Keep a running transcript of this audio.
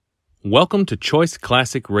Welcome to Choice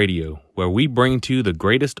Classic Radio, where we bring to you the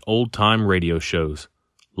greatest old-time radio shows.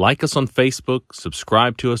 Like us on Facebook,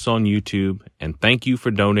 subscribe to us on YouTube, and thank you for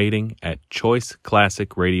donating at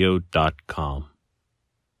choiceclassicradio.com.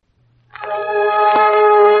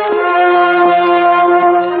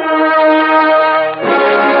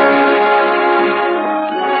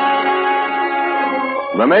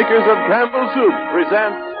 The makers of Campbell Soup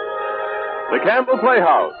present the Campbell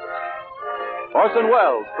Playhouse. Orson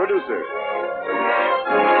Welles, producer.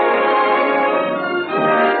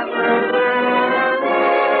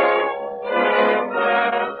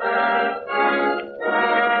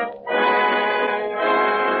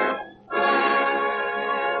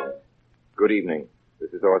 Good evening.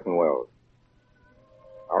 This is Orson Welles.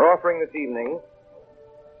 Our offering this evening,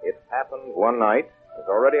 It Happened One Night, is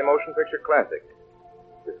already a motion picture classic.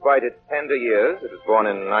 Despite its tender years, it was born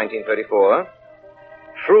in 1934,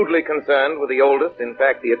 shrewdly concerned with the oldest, in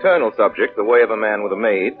fact the eternal subject, the way of a man with a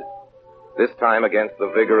maid, this time against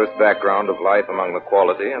the vigorous background of life among the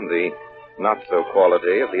quality and the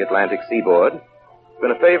not-so-quality of the Atlantic seaboard. It's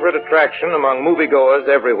been a favorite attraction among moviegoers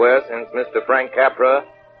everywhere since Mr. Frank Capra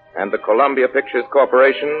and the Columbia Pictures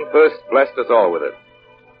Corporation first blessed us all with it.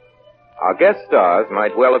 Our guest stars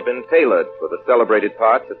might well have been tailored for the celebrated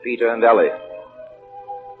parts of Peter and Ellie.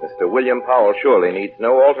 Mr. William Powell surely needs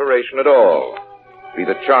no alteration at all. Be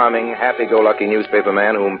the charming, happy-go-lucky newspaper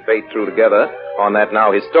man whom fate threw together on that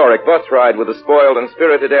now historic bus ride with the spoiled and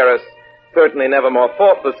spirited heiress, certainly never more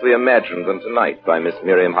thoughtlessly imagined than tonight by Miss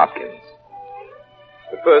Miriam Hopkins.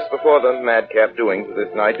 But first, before the madcap doings of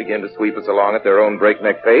this night begin to sweep us along at their own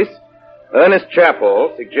breakneck pace, Ernest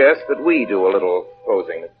Chappell suggests that we do a little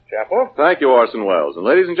posing. Mr. Chappell? Thank you, Orson Welles. And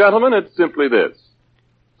ladies and gentlemen, it's simply this.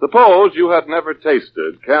 Suppose you had never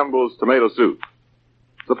tasted Campbell's tomato soup.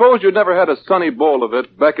 Suppose you'd never had a sunny bowl of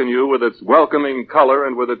it beckon you with its welcoming color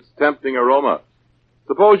and with its tempting aroma.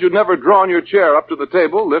 Suppose you'd never drawn your chair up to the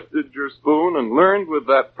table, lifted your spoon, and learned with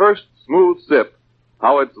that first smooth sip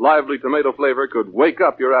how its lively tomato flavor could wake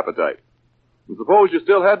up your appetite. And suppose you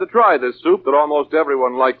still had to try this soup that almost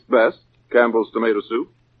everyone likes best, Campbell's tomato soup,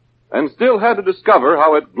 and still had to discover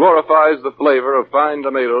how it glorifies the flavor of fine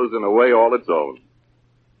tomatoes in a way all its own.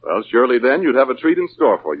 Well, surely then you'd have a treat in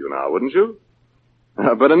store for you now, wouldn't you?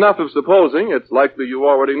 But enough of supposing. It's likely you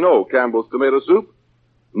already know Campbell's tomato soup.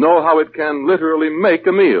 Know how it can literally make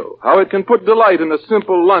a meal. How it can put delight in a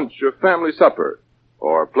simple lunch or family supper.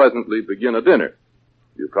 Or pleasantly begin a dinner.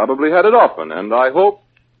 You've probably had it often, and I hope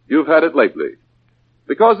you've had it lately.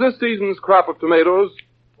 Because this season's crop of tomatoes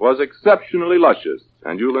was exceptionally luscious,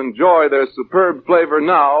 and you'll enjoy their superb flavor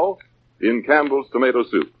now in Campbell's tomato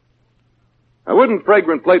soup. Now, wouldn't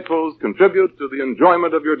fragrant platefuls contribute to the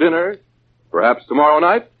enjoyment of your dinner? Perhaps tomorrow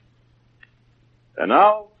night? And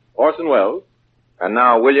now, Orson Welles. And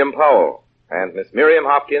now, William Powell and Miss Miriam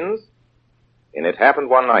Hopkins in It Happened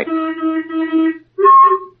One Night.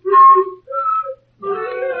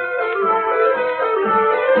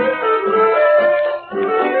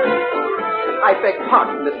 I beg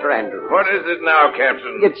pardon, Mr. Andrews. What is it now,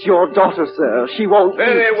 Captain? It's your daughter, sir. She won't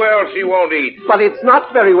Very eat. well, she won't eat. But it's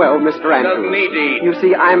not very well, Mr. Andrews. Doesn't need to eat. You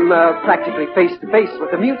see, I'm practically face-to-face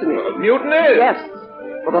with a mutiny. Mutiny? Yes.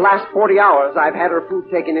 For the last 40 hours, I've had her food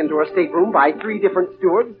taken into her stateroom by 3 different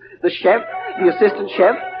stewards, the chef, the assistant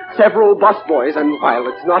chef, several busboys, and while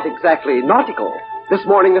it's not exactly nautical, this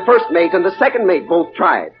morning the first mate and the second mate both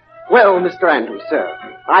tried. Well, Mr. Andrews, sir,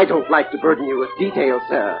 I don't like to burden you with details,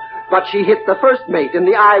 sir, but she hit the first mate in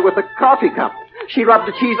the eye with a coffee cup. She rubbed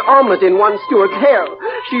a cheese omelet in one steward's hair.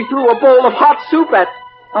 She threw a bowl of hot soup at...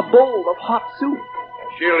 A bowl of hot soup.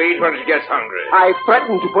 She'll eat when she gets hungry. I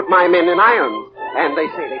threatened to put my men in irons, and they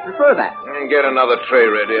say they prefer that. Get another tray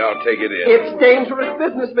ready. I'll take it in. It's dangerous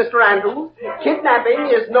business, Mr. Andrews. Kidnapping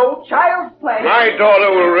is no child's play. My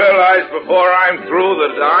daughter will realize before I'm through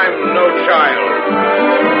that I'm no child.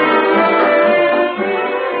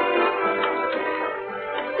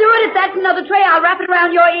 Stewart, if that's another tray, I'll wrap it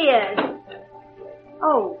around your ears.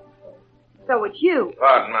 Oh, so it's you.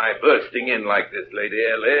 Pardon my bursting in like this, Lady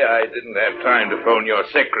Ellie. I didn't have time to phone your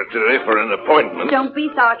secretary for an appointment. Don't be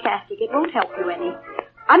sarcastic. It won't help you any.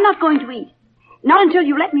 I'm not going to eat. Not until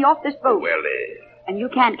you let me off this boat. Well, And you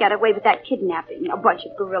can't get away with that kidnapping. A bunch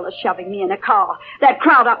of gorillas shoving me in a car. That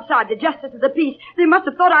crowd outside, the justice of the peace. They must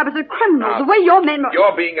have thought I was a criminal. The way your men were...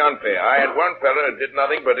 You're being unfair. I had one fellow who did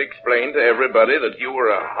nothing but explain to everybody that you were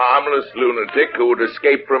a harmless lunatic who had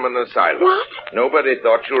escaped from an asylum. What? Nobody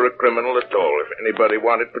thought you were a criminal at all. If anybody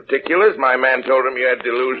wanted particulars, my man told him you had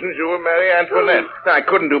delusions. You were Marie Antoinette. I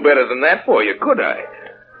couldn't do better than that for you, could I?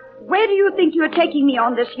 Where do you think you're taking me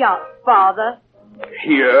on this yacht, Father?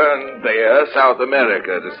 Here and there, South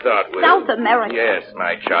America to start with. South America? Yes,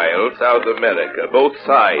 my child, South America. Both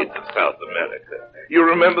sides of South America. You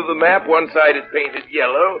remember the map? One side is painted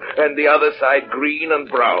yellow, and the other side green and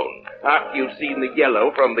brown. You've seen the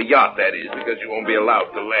yellow from the yacht, that is, because you won't be allowed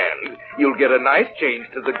to land. You'll get a nice change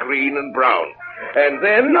to the green and brown. And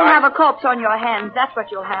then You'll have a corpse on your hands. That's what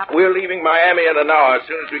you'll have. We're leaving Miami in an hour as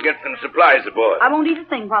soon as we get some supplies aboard. I won't eat a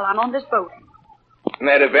thing while I'm on this boat. In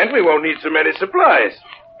that event, we won't need so many supplies.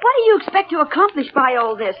 What do you expect to accomplish by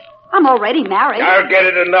all this? I'm already married. I'll get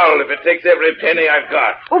it annulled if it takes every penny I've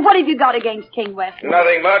got. Well, what have you got against King Wesley?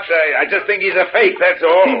 Nothing much. I just think he's a fake, that's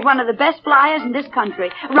all. He's one of the best flyers in this country.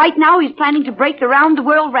 Right now, he's planning to break the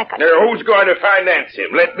round-the-world record. Now, who's going to finance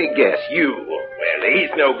him? Let me guess. You. Well,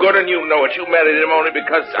 he's no good, and you know it. You married him only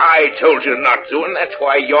because I told you not to, and that's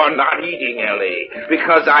why you're not eating, Ellie.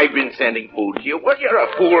 Because I've been sending food to you. Well, you're a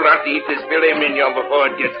fool not to eat this filet mignon before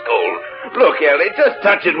it gets cold. Look, Ellie, just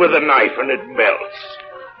touch it with a knife, and it melts.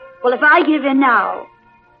 Well, if I give in now,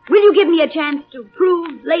 will you give me a chance to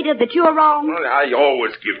prove later that you're wrong? Well, I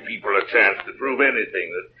always give people a chance to prove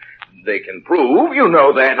anything that they can prove. You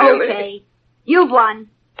know that, Ellie. Okay. You've won.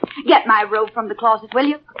 Get my robe from the closet, will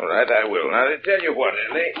you? All right, I will. Now, to tell you what,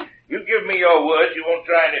 Ellie, you give me your word you won't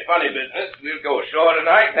try any funny business. We'll go ashore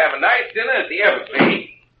tonight and have a nice dinner at the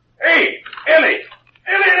Everglades. Hey, Ellie!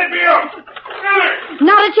 Ellie, let me up! Ellie!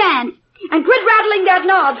 Not a chance. And quit rattling that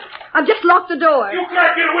knob. I've just locked the door. You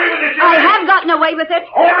can't get away with it, Ellie! I have gotten away with it.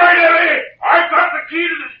 All right, Ellie! I've got the key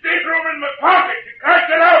to the stateroom in my pocket. You can't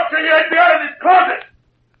get out till you get out of this closet.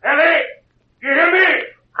 Ellie, you hear me?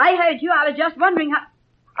 I heard you. I was just wondering how...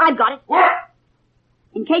 I've got it. What?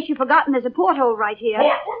 In case you've forgotten, there's a porthole right here.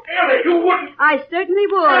 What? Ellie, you wouldn't... I certainly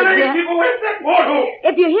would. Ellie, people in that porthole!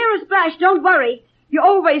 If you hear a splash, don't worry. You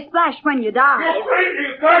always splash when you die. You're crazy.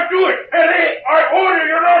 You can't do it. Ellie, I order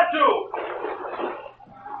you not to.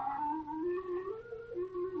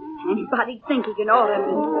 Anybody think he can order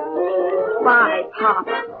me? Bye, Pop.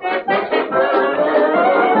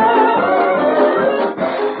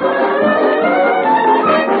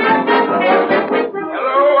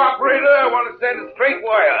 Hello, operator. I want to send a straight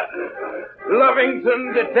wire.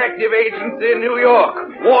 Lovington Detective Agency, New York.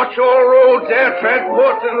 Watch all roads, air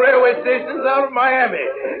transports, and railway stations out of Miami.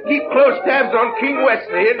 Keep close tabs on King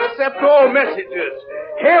Wesley. Intercept all messages.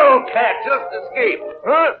 Hellcat just escaped.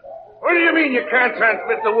 Huh? What do you mean you can't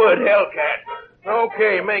transmit the word Hellcat?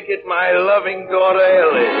 Okay, make it my loving daughter,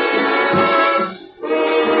 Ellie.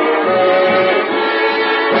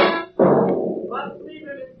 Bus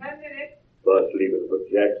leaving in 10 minutes. Bus leaving for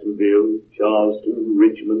Jacksonville, Charleston,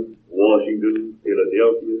 Richmond, Washington,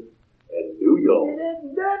 Philadelphia, and New York.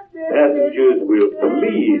 Passengers will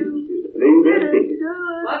please display their tickets.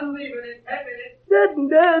 Bus leaving in 10 minutes.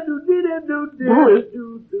 Boy.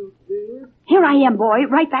 Here I am, boy,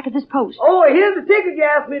 right back at this post. Oh, here's the ticket you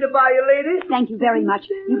asked me to buy you, lady. Thank you very much.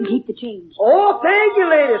 You can keep the change. Oh, thank you,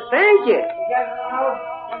 lady. Thank you.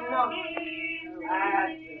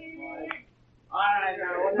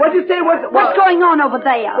 What'd you say? What's going on over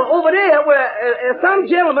there? Well, over there, some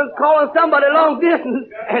gentleman's calling somebody long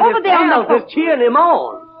distance, and Over his there on the pals is cheering him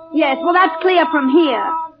on. Yes, well, that's clear from here.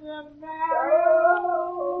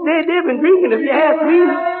 They've been drinking, if you ask me.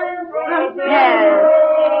 Yes.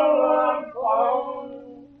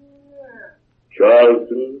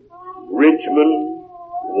 Charleston, Richmond,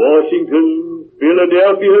 Washington,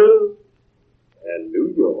 Philadelphia, and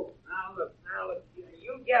New York. Now look,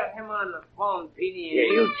 you get him on the phone, Petey. Yeah,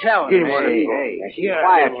 you tell him. Hey,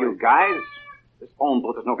 quiet, you guys. This phone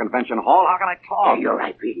booth is no convention hall. How can I talk? You're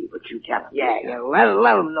right, Petey, but you tell him. Yeah,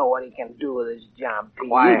 let him know what he can do with his job, Petey.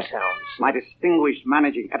 Quiet. You tell him. My distinguished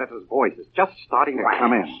managing editor's voice is just starting to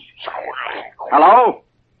come in. Quiet. Hello?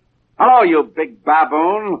 Hello, you big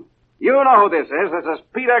baboon. You know who this is. This is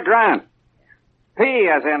Peter Grant. P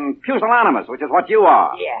as in pusillanimous, which is what you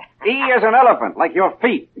are. Yeah. E as in elephant, like your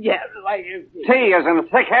feet. Yeah, like... T as in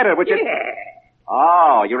thick-headed, which is... Yeah.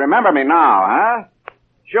 Oh, you remember me now, huh?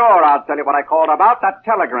 Sure, I'll tell you what I called about, that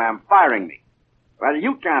telegram firing me. Well,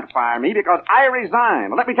 you can't fire me because I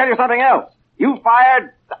resigned. Let me tell you something else. You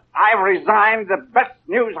fired, I've resigned, the best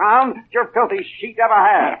news hound your filthy sheet ever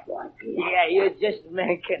had. Yeah, you just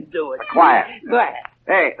man can do it. Quiet. Go ahead.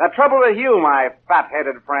 Hey, the trouble with you, my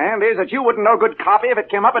fat-headed friend, is that you wouldn't know good copy if it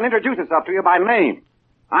came up and introduced itself to you by name.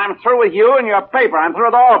 I'm through with you and your paper. I'm through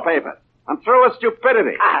with all papers. I'm through with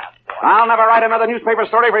stupidity. I'll never write another newspaper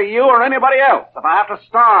story for you or anybody else if I have to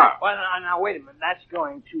starve. Well, now, wait a minute. That's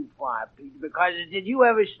going too far, Pete. Because did you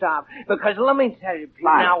ever stop? Because let me tell you, Pete,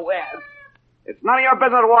 Fine. now, It's none of your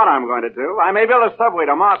business what I'm going to do. I may build a subway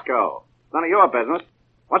to Moscow. It's none of your business.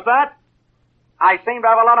 What's that? I seem to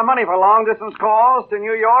have a lot of money for long-distance calls to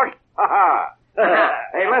New York.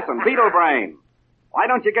 Hey, listen, Beetlebrain. Why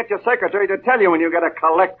don't you get your secretary to tell you when you get a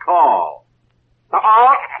collect call?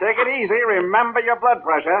 Oh, take it easy. Remember your blood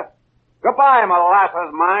pressure. Goodbye,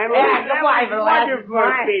 molasses mine. Yeah, goodbye, molasses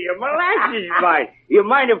mine. Molasses mine. You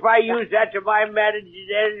mind if I use that to buy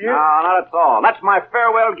managers? No, not at all. That's my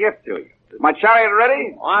farewell gift to you. Is my chariot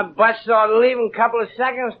ready? I'm busted on leave in a couple of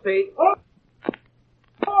seconds, Pete.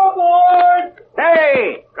 Aboard!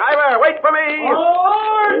 Hey, driver, wait for me.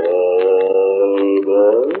 All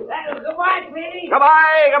aboard. Goodbye, Petey.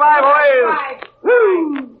 Goodbye, boys.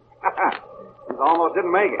 Woo! This almost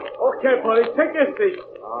didn't make it. Okay, buddy, take your seat.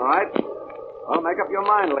 All right. Well, make up your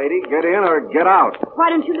mind, lady. Get in or get out. Why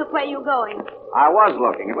don't you look where you're going? I was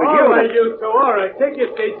looking. It was All you right, that... you two. All right, take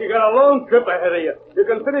your seats. You got a long trip ahead of you. You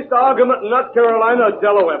can finish the argument in North Carolina or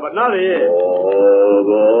Delaware, but not here. All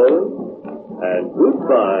aboard. And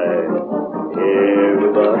goodbye,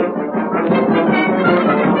 everybody.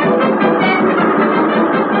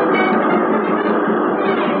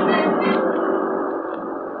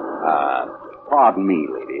 Pardon me,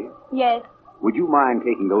 lady. Yes. Would you mind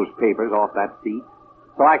taking those papers off that seat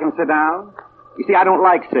so I can sit down? You see, I don't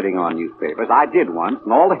like sitting on newspapers. I did once,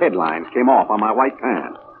 and all the headlines came off on my white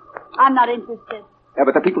pants. I'm not interested. Yeah,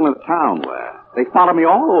 but the people in the town were. They followed me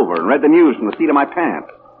all over and read the news from the seat of my pants.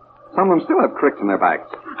 Some of them still have cricks in their backs.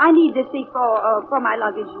 I need this seat for my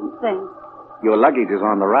luggage and things. Your luggage is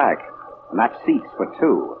on the rack, and that seat's for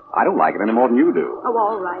two. I don't like it any more than you do. Oh,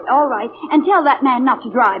 all right. And tell that man not to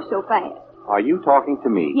drive so fast. Are you talking to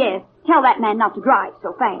me? Yes, tell that man not to drive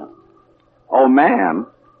so fast. Oh, man.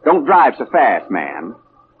 Don't drive so fast, man.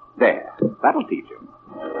 There. That'll teach him.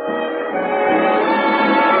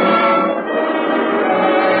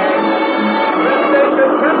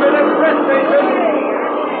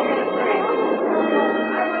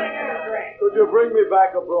 Could you bring me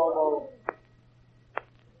back a bromo?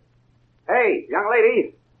 Hey, young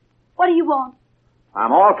lady. What do you want?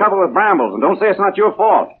 I'm all covered with brambles, and don't say it's not your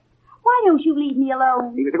fault. Why don't you leave me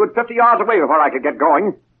alone? He was a good 50 yards away before I could get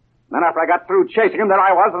going. Then after I got through chasing him, there I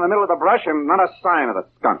was in the middle of the brush and not a sign of the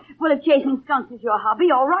skunk. Well, if chasing skunks is your hobby,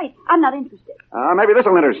 all right. I'm not interested. Maybe this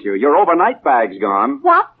will interest you. Your overnight bag's gone.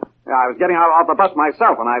 What? Yeah, I was getting out off the bus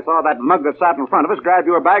myself when I saw that mug that sat in front of us grab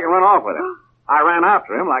your bag and run off with it. I ran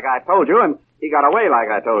after him like I told you, and he got away like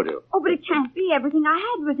I told you. Oh, but it can't be. Everything I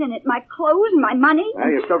had was in it. My clothes and my money. Well,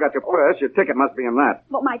 you still got your purse. Your ticket must be in that.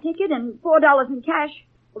 Well, my ticket and $4 in cash.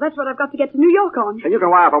 Well, that's what I've got to get to New York on. And you can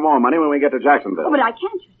wire for more money when we get to Jacksonville. Oh, but I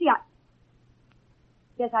can't. You see,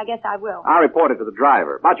 Yes, I guess I will. I'll report it to the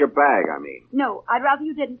driver. About your bag, I mean. No, I'd rather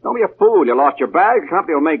you didn't. Don't be a fool. You lost your bag. The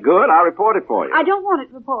company will make good. I'll report it for you. I don't want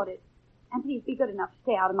it reported. And please be good enough to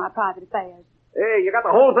stay out of my private affairs. Hey, you got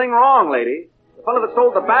the whole thing wrong, lady. The fellow that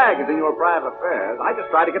sold the bag is in your private affairs. I just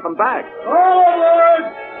tried to get them back. Forward!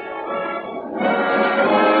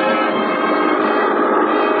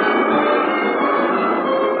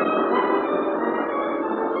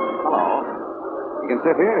 Hello. You can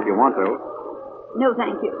sit here if you want to. No,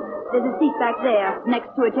 thank you. There's a seat back there,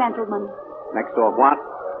 next to a gentleman. Next to a what?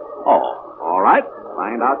 Oh, all right.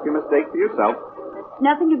 Find out your mistake for yourself.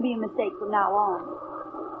 Nothing can be a mistake from now on.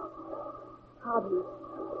 Pardon me.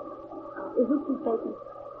 Is this mistaken?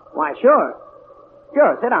 Why, sure.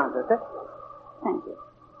 Sure, sit down, sister. Thank you.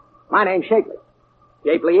 My name's Shapley.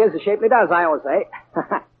 Shapley is as Shapley does, I always say.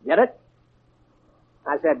 Get it?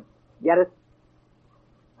 I said, get it?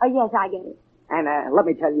 Oh, yes, I get it. And let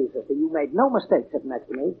me tell you, sister, you made no mistake sitting next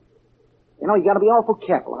to me. You know, you got to be awful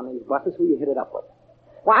careful on these buses who you hit it up with.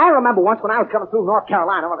 Well, I remember once when I was coming through North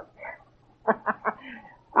Carolina.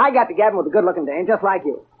 I got together with a good-looking dame just like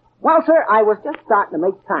you. Well, sir, I was just starting to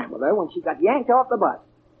make time with her when she got yanked off the bus.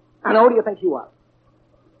 And who do you think she was?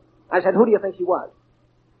 I said, who do you think she was?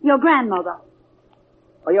 Your grandmother.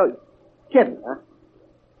 Oh, you're kidding, huh?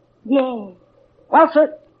 Yeah. Well,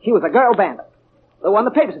 sir, she was a girl bandit. The one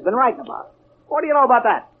the papers have been writing about. What do you know about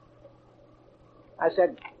that? I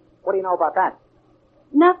said, what do you know about that?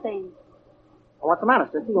 Nothing. Well, what's the matter,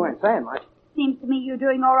 sister? You ain't saying much. Seems to me you're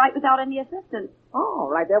doing all right without any assistance. Oh,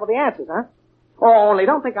 right there with the answers, huh? Oh, only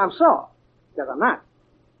don't think I'm sore. Because I'm not.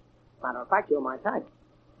 Matter of fact, you're my type.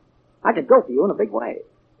 I could go for you in a big way.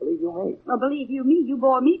 Believe you me. Well, believe you me, you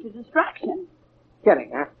bore me to distraction.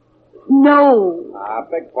 Kidding, huh? No.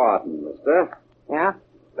 Beg pardon, mister. Yeah?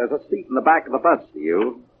 There's a seat in the back of the bus for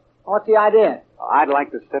you. What's the idea? I'd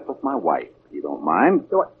like to sit with my wife, if you don't mind.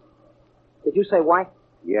 Did you say wife?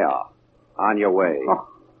 Yeah. On your way. Oh.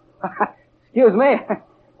 Excuse me.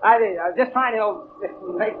 I was just trying to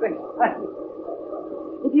make things...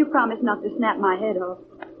 If you promise not to snap my head off,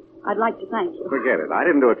 I'd like to thank you. Forget it. I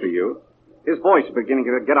didn't do it for you. His voice is beginning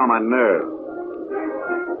to get on my nerves.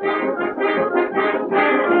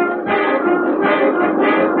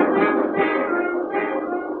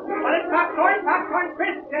 Well, it's popcorn,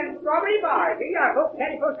 crisps, and strawberry bars. Here you are, folks.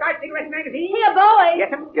 Candy Postcard Cigarette Magazine. Here, boy. Yes,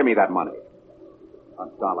 sir. Give me that money.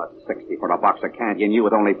 $1.60 for a box of candy and you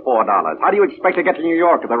with only $4. How do you expect to get to New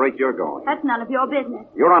York at the rate you're going? That's none of your business.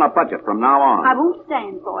 You're on a budget from now on. I won't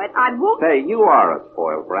stand for it. I won't. Say, you are a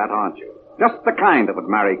spoiled brat, aren't you? Just the kind that would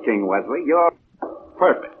marry King Wesley. You're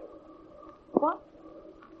perfect. What?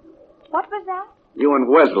 What was that? You and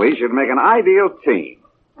Wesley should make an ideal team.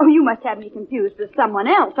 Oh, you must have me confused with someone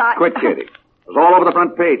else. Quit kidding. It was all over the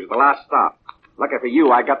front page at the last stop. Lucky for you,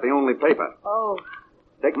 I got the only paper. Oh.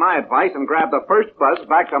 Take my advice and grab the first bus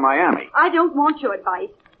back to Miami. I don't want your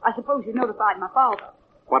advice. I suppose you notified my father.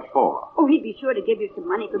 What for? Oh, he'd be sure to give you some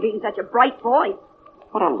money for being such a bright boy.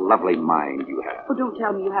 What a lovely mind you have. Oh, don't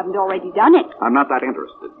tell me you haven't already done it. I'm not that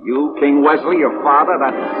interested. You, King Wesley, your father,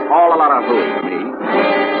 that's all a lot of hooey to me.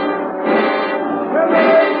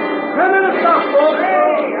 10 minutes stop, folks.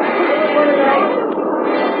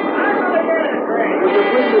 Would you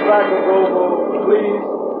bring me back a Volvo, please?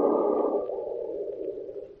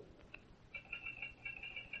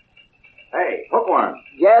 Hey, Hookworm.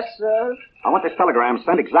 Yes, sir? I want this telegram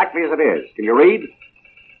sent exactly as it is. Can you read?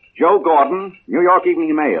 Joe Gordon, New York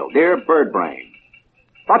Evening Mail. Dear Birdbrain.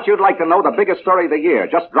 Thought you'd like to know the biggest story of the year.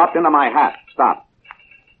 Just dropped into my hat. Stop.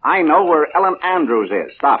 I know where Ellen Andrews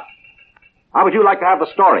is. Stop. How would you like to have the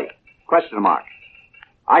story? Question mark.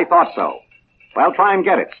 I thought so. Well, try and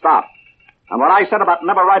get it. Stop. And what I said about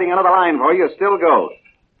never writing another line for you still goes.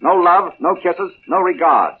 No love, no kisses, no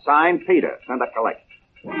regard. Signed, Peter. Send a collect.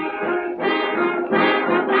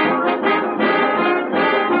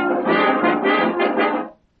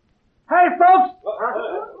 Hey, folks!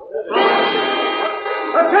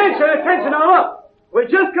 Attention, now look! We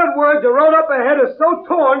just got word the road up ahead is so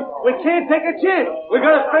torn, we can't take a chance. We're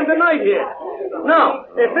gonna spend the night here. Now,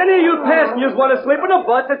 if any of you passengers want to sleep in a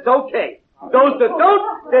bus, it's okay. Those that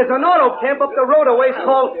don't, there's an auto camp up the road a ways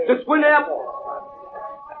called the Twin Apple.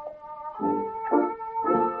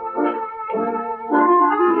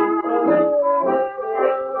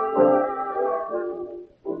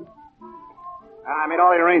 I made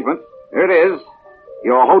all the arrangements. Here it is.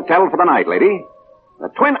 Your hotel for the night, lady. The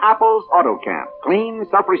Twin Apples Auto Camp. Clean,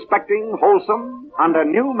 self-respecting, wholesome, under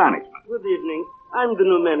new management. Good evening. I'm the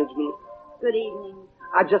new management. Good evening.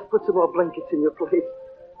 I just put some more blankets in your place.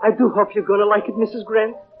 I do hope you're going to like it, Mrs.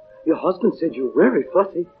 Grant. Your husband said you're very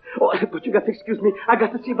fussy. Oh, but you got to excuse me. I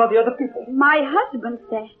got to see about the other people. My husband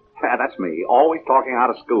said. That's me, always talking out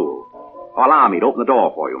of school. Allow me to open the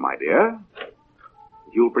door for you, my dear.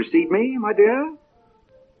 If you'll precede me, my dear.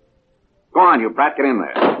 Go on, you brat, get in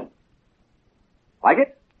there. Like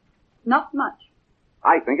it? Not much.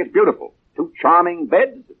 I think it's beautiful. 2 charming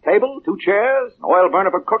beds, a table, 2 chairs, an oil burner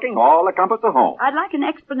for cooking, all the comforts of home. I'd like an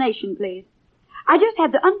explanation, please. I just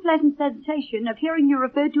had the unpleasant sensation of hearing you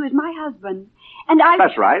referred to as my husband. And I...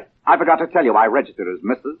 That's right. I forgot to tell you I registered as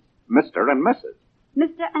Mrs., Mr., and Mrs.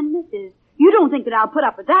 Mr. and Mrs. You don't think that I'll put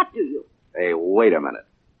up with that, do you? Hey, wait a minute.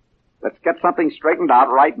 Let's get something straightened out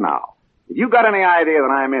right now. If you got any idea that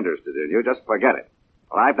I'm interested in you, just forget it.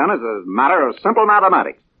 What I've done is a matter of simple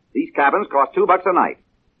mathematics. These cabins cost $2 a night.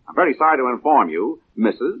 I'm very sorry to inform you,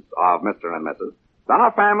 Mrs. of Mr. and Mrs., that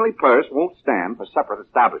our family purse won't stand for separate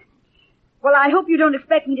establishments. Well, I hope you don't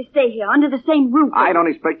expect me to stay here under the same roof. I don't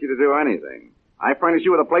expect you to do anything. I furnish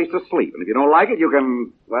you with a place to sleep, and if you don't like it, you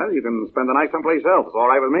can spend the night someplace else. It's all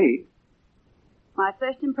right with me. My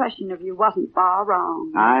first impression of you wasn't far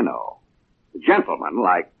wrong. I know. A gentleman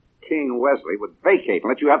like King Wesley would vacate and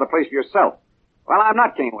let you have the place for yourself. Well, I'm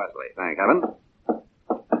not King Wesley, thank heaven.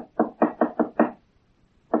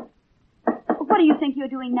 What do you think you're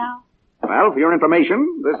doing now? Well, for your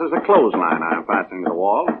information, this is a clothesline I'm fastening to the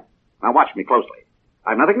wall. Now watch me closely.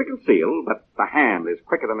 I've nothing to conceal, but the hand is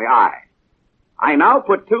quicker than the eye. I now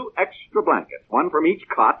put 2 extra blankets, one from each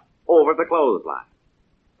cot, over the clothesline.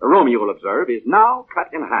 The room, you will observe, is now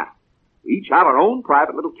cut in half. We each have our own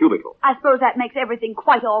private little cubicle. I suppose that makes everything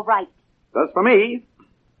quite all right. Does for me.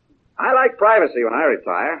 I like privacy when I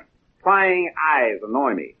retire. Prying eyes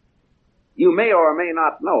annoy me. You may or may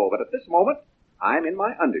not know, but at this moment, I'm in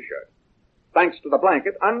my undershirt. Thanks to the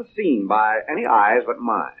blanket, unseen by any eyes but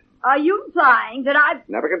mine. Are you implying that I've...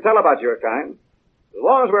 Never can tell about your kind. As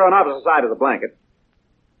long as we're on opposite sides of the blanket.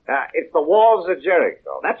 It's the walls of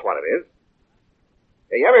Jericho. That's what it is.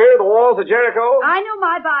 You ever hear of the walls of Jericho? I know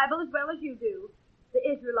my Bible as well as you do. The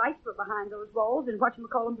Israelites were behind those walls, and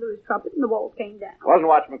whatchamacallem blew his trumpet, and the walls came down. It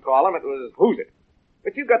wasn't whatchamacallem, it was who's it.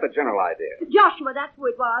 But you got the general idea. Joshua, that's who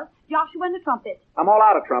it was. Joshua and the trumpet. I'm all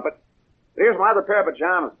out of trumpet. Here's my other pair of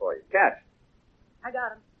pajamas for you. Catch. I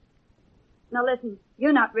got 'em. Now listen,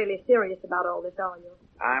 you're not really serious about all this, are you?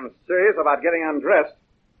 I'm serious about getting undressed.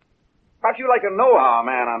 Perhaps you'd like to know how a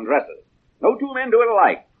man undresses. No two men do it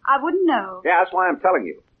alike. I wouldn't know. Yeah, that's why I'm telling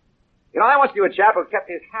you. You know, I once knew a chap who kept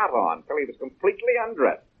his hat on till he was completely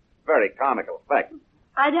undressed. Very comical effect.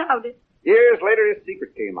 I doubt it. Years later, his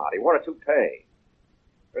secret came out. He wore a toupee.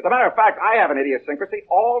 As a matter of fact, I have an idiosyncrasy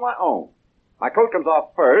all my own. My coat comes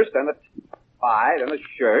off first, then the tie, then the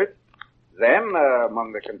shirt, then,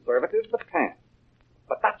 among the conservatives, the pants.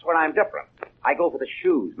 But that's where I'm different. I go for the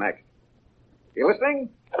shoes next. You listening?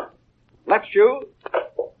 Left shoe,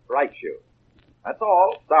 right shoe. That's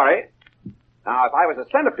all. Sorry. Now, if I was a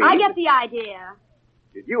centipede... I get the idea.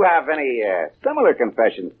 If you have any similar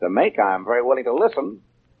confessions to make, I'm very willing to listen.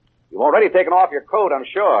 You've already taken off your coat, I'm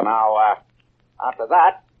sure. Now, after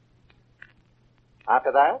that...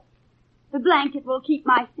 The blanket will keep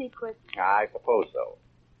my secret. I suppose so.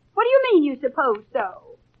 What do you mean you suppose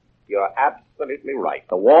so? You're absolutely right.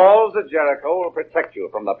 The walls of Jericho will protect you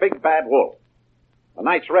from the big bad wolf. A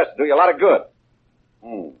night's rest will do you a lot of good.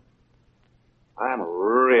 I'm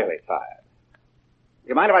really tired.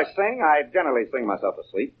 You mind if I sing? I generally sing myself to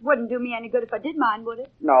sleep. Wouldn't do me any good if I did mind, would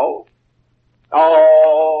it? No.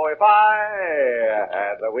 Oh, if I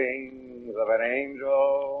had the wings of an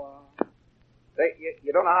angel. Say,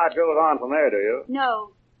 you don't know how it goes on from there, do you?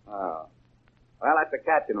 No. Oh. Well, that's the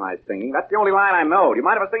catch in my singing. That's the only line I know. Do you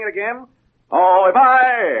mind if I sing it again? Oh, if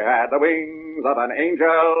I had the wings of an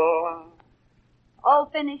angel. All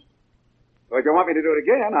finished? So if you want me to do it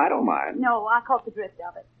again, I don't mind. No, I caught the drift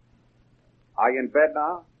of it. Are you in bed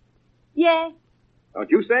now? Yes. Don't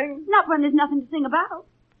you sing? Not when there's nothing to sing about.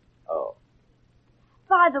 Oh.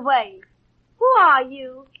 By the way, who are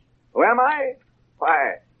you? Who am I?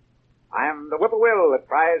 Why, I am the whippoorwill that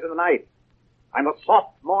cries in the night. I'm the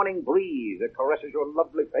soft morning breeze that caresses your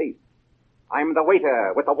lovely face. I'm the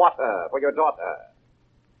waiter with the water for your daughter.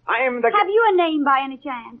 I'm the... Have you a name by any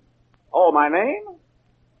chance? Oh, my name?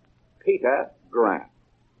 Peter Grant.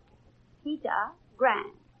 Peter Grant.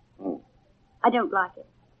 I don't like it.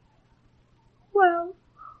 Well,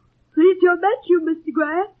 pleased to have met you, Mr.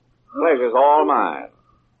 Grant. Pleasure's all mine.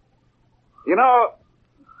 You know,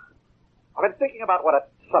 I've been thinking about what a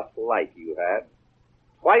tough life you had.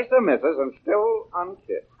 Twice a missus and still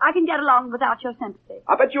unkissed. I can get along without your sympathy.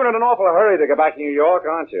 I bet you're in an awful hurry to get back to New York,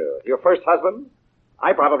 aren't you? Your first husband?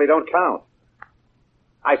 I probably don't count.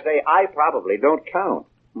 I say I probably don't count.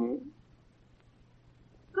 Good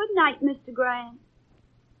night, Mr. Grant.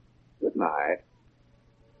 Good night.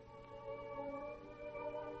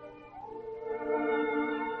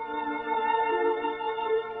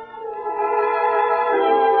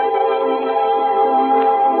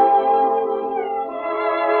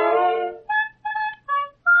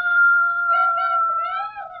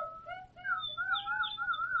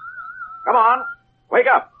 Come on. Wake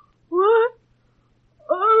up. What?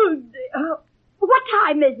 Oh, dear. What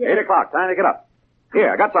time is it? 8 o'clock. Time to get up. Here,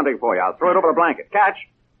 I got something for you. I'll throw it over the blanket. Catch?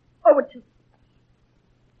 Oh, it's...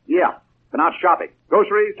 Yeah. Been out shopping.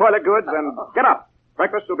 Groceries, toilet goods, and get up.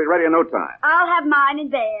 Breakfast will be ready in no time. I'll have mine in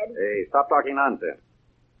bed. Hey, stop talking nonsense.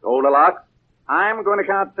 Old Deluxe, I'm going to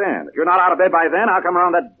count 10. If you're not out of bed by then, I'll come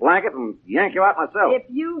around that blanket and yank you out myself. If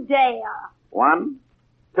you dare. 1,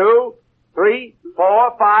 2, 3,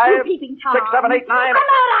 4, 5, You peeping Tom. 6, 7, 8, 9.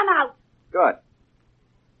 I'm out. Good.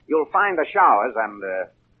 You'll find the showers and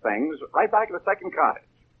things right back at the second cottage.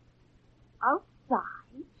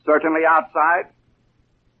 Outside? Certainly outside.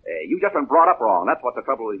 You just been brought up wrong. That's what's the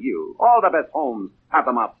trouble with you. All the best homes have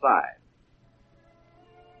them outside.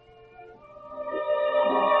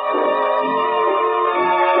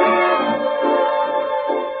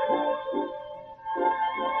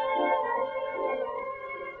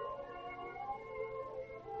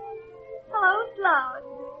 Hello, Slug.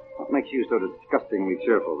 What makes you so disgustingly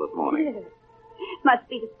cheerful this morning? Must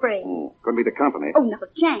be the spring. Couldn't be the company. Oh, not a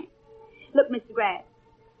chance. Look, Mr. Grant,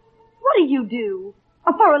 what do you do?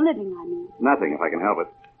 For a living, I mean. Nothing, if I can help it.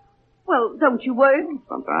 Well, don't you work?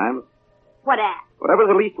 Sometimes. What at? Whatever's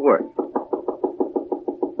the least work.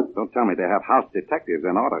 Don't tell me they have house detectives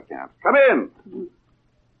in auto camps. Come in.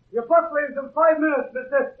 Your bus leaves in 5 minutes,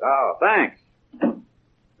 mister. Oh, thanks.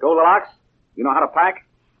 Goldilocks, you know how to pack?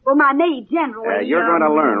 Well, my maid generally... You're going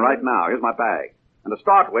to learn right now. Here's my bag. And to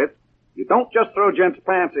start with, you don't just throw gents'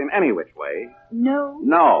 pants in any which way. No?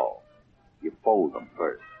 No. You fold them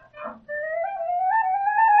first.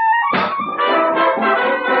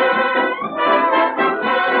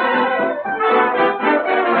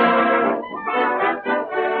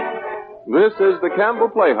 This is the Campbell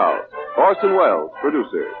Playhouse. Orson Welles,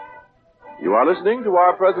 producer. You are listening to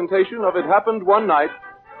our presentation of It Happened One Night,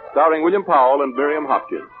 starring William Powell and Miriam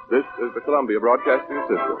Hopkins. This is the Columbia Broadcasting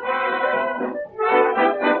System.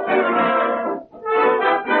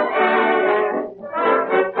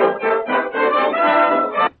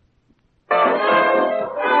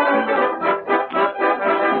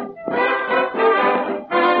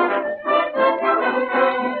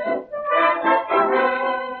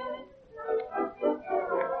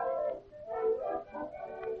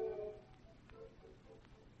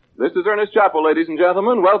 This is Ernest Chappell, ladies and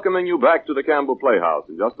gentlemen, welcoming you back to the Campbell Playhouse.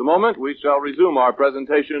 In just a moment, we shall resume our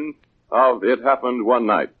presentation of It Happened One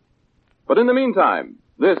Night. But in the meantime,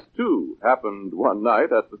 this, too, happened one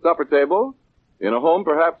night at the supper table in a home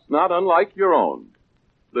perhaps not unlike your own.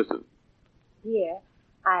 Listen. Dear,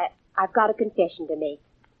 I've got a confession to make.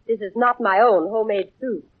 This is not my own homemade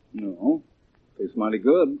soup. No. Tastes mighty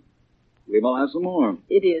good. Believe I'll have some more.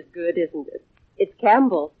 It is good, isn't it? It's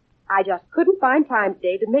Campbell's. I just couldn't find time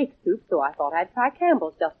today to make soup, so I thought I'd try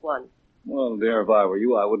Campbell's just once. Well, dear, if I were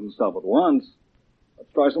you, I wouldn't stop at once. Let's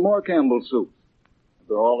try some more Campbell's soups. If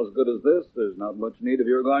they're all as good as this, there's not much need of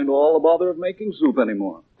your going to all the bother of making soup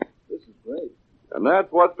anymore. This is great. And that's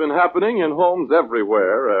what's been happening in homes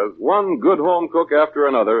everywhere, as one good home cook after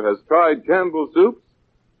another has tried Campbell's soups,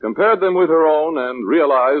 compared them with her own, and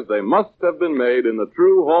realized they must have been made in the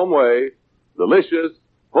true home way, delicious,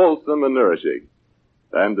 wholesome, and nourishing.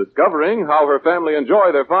 And discovering how her family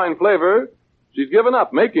enjoy their fine flavor, she's given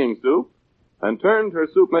up making soup and turned her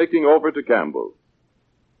soup making over to Campbell.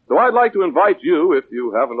 So I'd like to invite you, if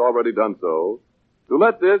you haven't already done so, to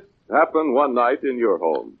let this happen one night in your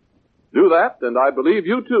home. Do that, and I believe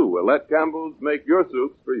you too will let Campbell's make your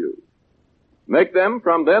soups for you. Make them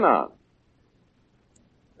from then on.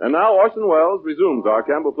 And now Orson Welles resumes our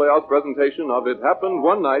Campbell Playhouse presentation of It Happened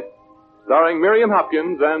One Night, starring Miriam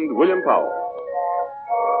Hopkins and William Powell.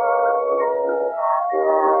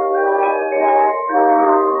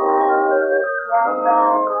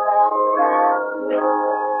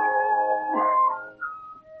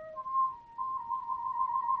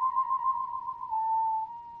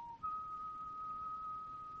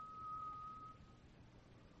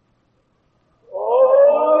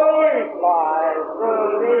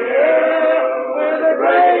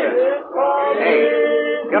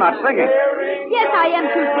 Singing. Yes, I am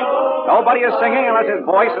too singing. Nobody is singing unless his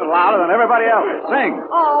voice is louder than everybody else's. Sing.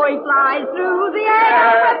 Oh, he flies through the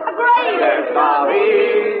air with the greatest of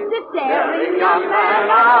ease. The daring young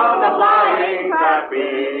man of the flying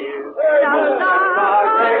trapeze. All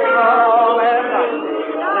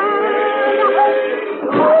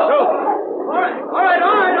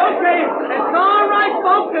right, okay. It's all right,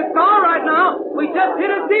 folks. It's all right now. We just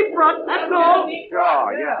hit a deep rut, that's all.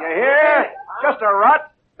 Sure, you hear? Just a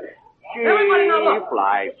rut. She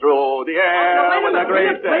flies through the air with the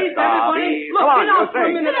greatest of ease. Come on, you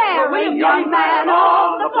sing. Daring young man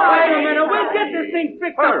of the Wait a minute, we'll get this thing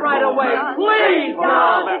fixed up right away. Please,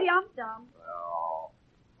 now.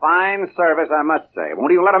 Fine service, I must say.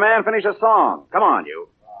 Won't you let a man finish a song? Come on, you.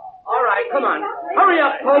 All right, come on. Hurry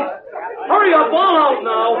up, folks. Hurry up, all out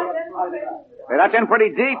now. Hey, that's in pretty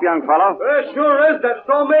deep, young fellow. It sure is. That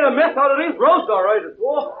straw made a mess out of these roads, all right.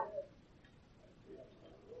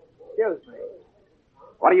 Excuse me.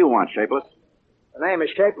 What do you want, Shapeless? The name is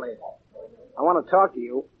Shapley. I want to talk to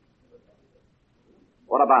you.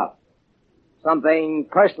 What about? Something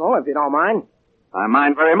personal, if you don't mind. I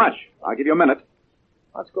mind very much. I'll give you a minute.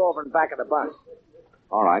 Let's go over in back of the bus.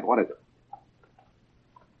 All right, what is it?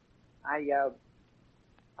 I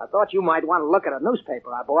thought you might want to look at a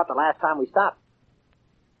newspaper I bought the last time we stopped.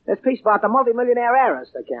 This piece about the multimillionaire heiress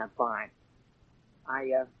they can't find.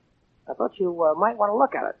 I thought you might want to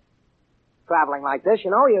look at it. Traveling like this, you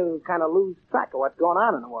kind of lose track of what's going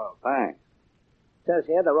on in the world. Thanks. It says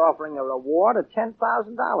here they're offering a reward of $10,000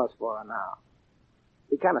 for her now.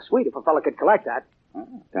 Be kind of sweet if a fella could collect that.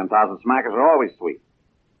 10,000 smackers are always sweet.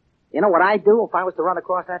 You know what I'd do if I was to run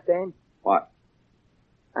across that dame? What?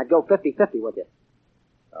 I'd go 50-50 with you.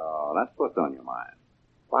 Oh, that's what's on your mind.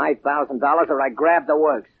 $5,000 or I grab the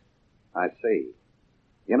works. I see.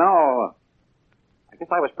 I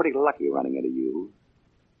guess I was pretty lucky running into you.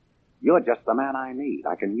 You're just the man I need.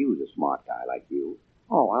 I can use a smart guy like you.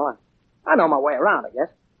 Oh, well, I know my way around, I guess.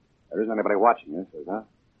 There isn't anybody watching this, is there?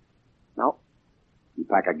 No. You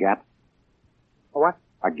pack a gat? A what?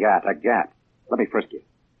 A gat. Let me frisk you.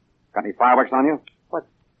 Got any fireworks on you? What?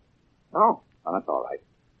 No. Oh, that's all right.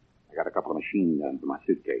 I got a couple of machine guns in my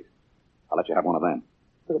suitcase. I'll let you have one of them.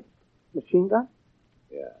 A machine gun?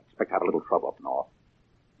 Yeah. Expect to have a little trouble up north.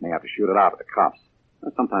 May have to shoot it out at the cops.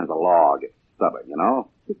 Sometimes the law gets stubborn,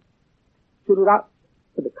 Shoot it out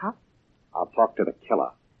to the cops? I'll talk to the killer.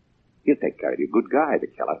 He'll take care of you. Good guy, the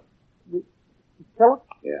killer. Killer?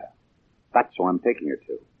 Yeah. That's who I'm taking her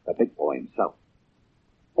to. The big boy himself.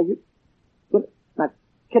 You're not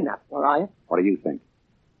kidnapped, are you? What do you think?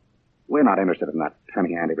 We're not interested in that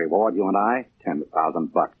penny-ante reward, you and I.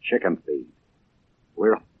 $10,000, chicken feed.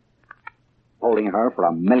 We're holding her for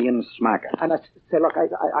 $1 million smackers. And I say, look,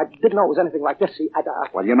 I didn't know it was anything like this. See,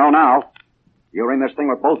 Well, you know now. You're in this thing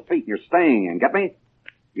with both feet. You're staying in. Get me?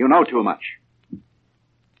 You know too much.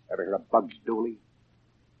 Ever hear of Bugs Dooley?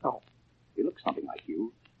 No. He looks something like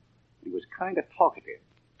you. He was kind of talkative.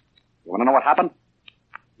 You want to know what happened?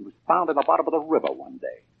 He was found in the bottom of the river one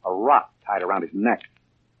day. A rock tied around his neck.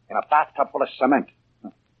 In a bathtub full of cement.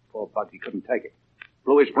 Poor Bugsy couldn't take it.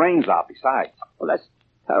 Blew his brains out besides. Well, that's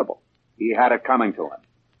terrible. He had it coming to him.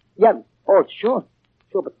 Yeah, oh, sure.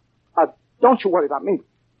 Sure, but don't you worry about me.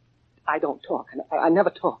 I don't talk. I never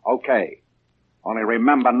talk. Okay. Only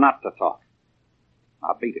remember not to talk.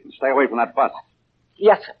 Now beat it and stay away from that bus.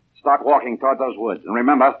 Yes, sir. Start walking toward those woods. And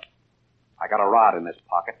remember, I got a rod in this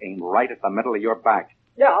pocket aimed right at the middle of your back.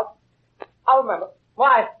 Yeah, I'll remember.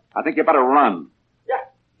 Why? I think you better run. Yeah,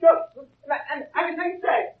 sure. And everything's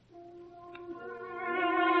safe.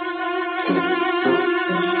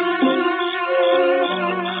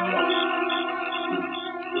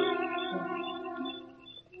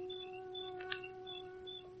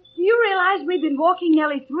 Do you realize we've been walking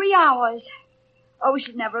nearly 3 hours? Oh, we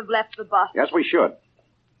should never have left the bus. Yes, we should.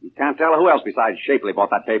 You can't tell who else besides Shapley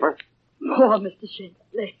bought that paper. Poor Mr.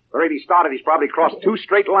 Shapley. The rate he started, he's probably crossed 2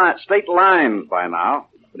 state lines by now.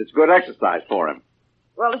 But it's good exercise for him.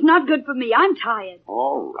 Well, it's not good for me. I'm tired.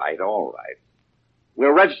 All right.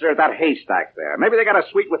 We'll register at that haystack there. Maybe they got a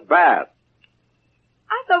suite with bath.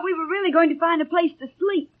 I thought we were really going to find a place to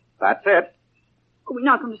sleep. That's it. We're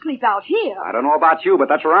not going to sleep out here. I don't know about you, but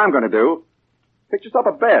that's what I'm going to do. Pick yourself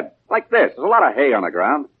a bed. Like this. There's a lot of hay on the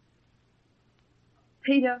ground.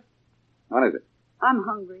 Peter. What is it? I'm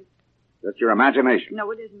hungry. That's your imagination.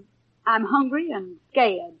 No, it isn't. I'm hungry and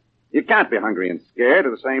scared. You can't be hungry and scared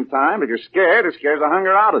at the same time. If you're scared, it scares the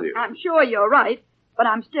hunger out of you. I'm sure you're right, but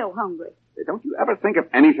I'm still hungry. Hey, don't you ever think of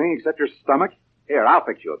anything except your stomach? Here, I'll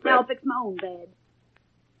fix you a bed. I'll fix my own bed.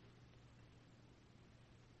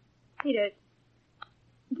 Peter,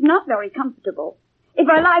 it's not very comfortable. If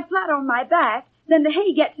I lie flat on my back, then the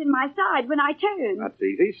hay gets in my side when I turn. That's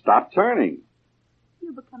easy. Stop turning.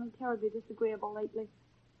 You're becoming terribly disagreeable lately.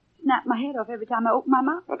 Snap my head off every time I open my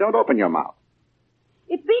mouth. Now, don't open your mouth.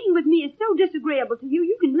 If being with me is so disagreeable to you,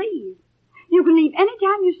 you can leave. You can leave any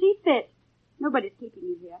time you see fit. Nobody's keeping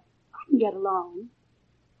you here. I can get along.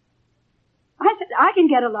 I said I can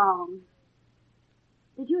get along.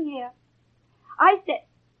 Did you hear? I said...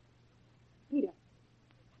 Peter!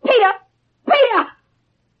 Peter! Peter!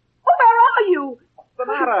 Oh, where are you? What's the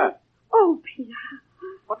matter? Oh, Peter.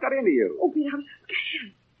 What got into you? Oh, Peter, I'm so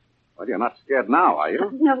scared. Well, you're not scared now, are you?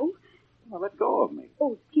 No. Well, let go of me.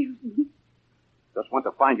 Oh, excuse me. Just want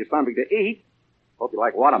to find you something to eat. Hope you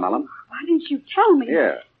like watermelon. Why didn't you tell me?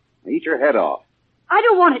 Here. Eat your head off. I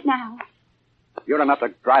don't want it now. You're enough to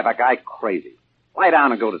drive a guy crazy. Lie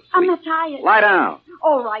down and go to sleep. I'm not tired. Lie down.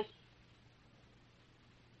 All right.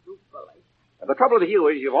 The trouble with you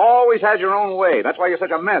is you've always had your own way. That's why you're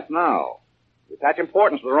such a mess now. You attach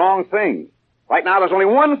importance to the wrong thing. Right now, there's only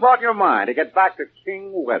one thought in your mind, to get back to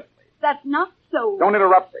King Wesley. That's not so. Don't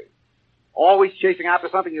interrupt me. Always chasing after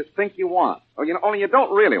something you think you want. Only you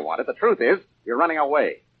don't really want it. The truth is, you're running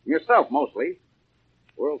away. Yourself, mostly.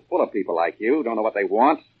 The world's full of people like you, don't know what they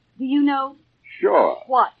want. Do you know? Sure.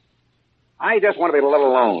 What? I just want to be let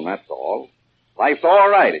alone, that's all. Life's all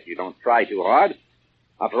right if you don't try too hard.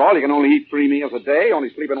 After all, you can only eat 3 meals a day,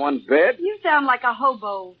 only sleep in one bed. You sound like a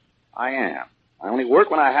hobo. I am. I only work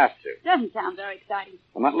when I have to. Doesn't sound very exciting.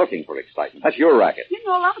 I'm not looking for excitement. That's your racket. You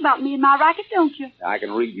know a lot about me and my racket, don't you? I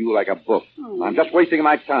can read you like a book. I'm just wasting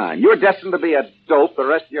my time. You're destined to be a dope the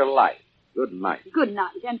rest of your life. Good night. Good night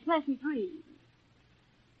and pleasant dreams.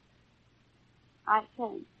 I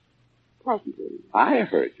said, pleasant dreams. I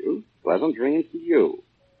heard you. Pleasant dreams to you.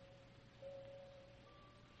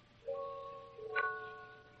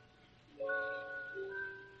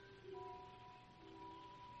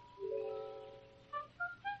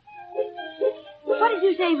 What did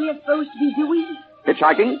you say we're supposed to be doing?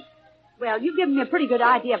 Hitchhiking? Well, you've given me a pretty good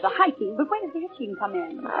idea of the hiking, but when does the hitching come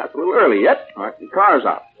in? It's a little early yet. All right, the car's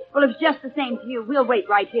out. Well, if it's just the same to you, we'll wait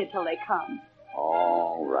right here till they come.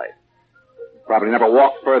 All right. You probably never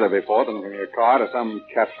walked further before than from your car to some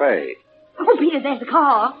cafe. Oh, Peter, there's the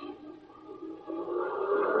car.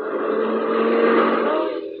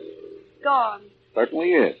 Gone. Certainly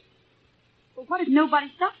is. Well, what if nobody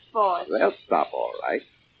stops for us? They'll stop all right.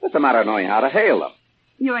 It's a matter of knowing how to hail them.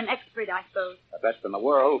 You're an expert, I suppose. The best in the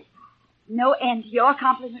world. No end to your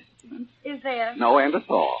compliments, is there? No end at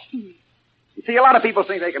all. You see, a lot of people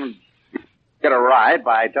think they can get a ride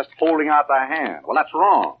by just holding out their hand. Well, that's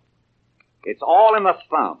wrong. It's all in the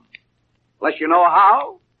thumb. Unless you know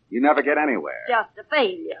how, you never get anywhere. Just a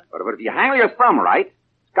failure. But if you handle your thumb right,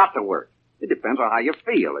 it's got to work. It depends on how you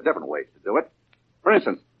feel. There are different ways to do it. For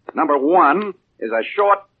instance, number 1 is a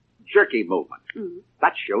short, jerky movement.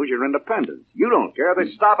 That shows your independence. You don't care if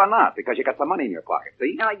they stop or not because you got some money in your pocket,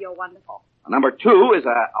 see? Oh, you're wonderful. Number 2 is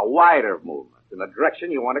a wider movement in the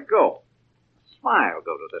direction you want to go. Smile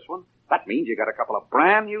go to this one. That means you got a couple of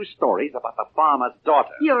brand new stories about the farmer's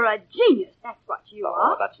daughter. You're a genius. That's what you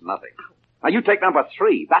are. Oh, that's nothing. Now, you take number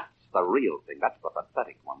 3. That's the real thing. That's the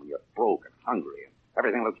pathetic one when you're broke and hungry and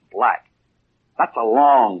everything looks black. That's a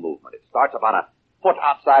long movement. It starts about a foot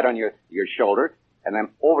outside on your shoulder and then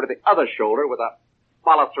over to the other shoulder with a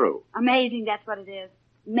follow-through. Amazing, that's what it is.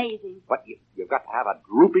 Amazing. But you've got to have a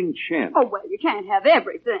drooping chin. Oh, well, you can't have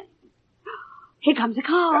everything. Here comes a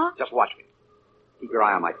car. Yeah, just watch me. Keep your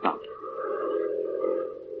eye on my thumb.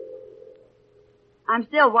 I'm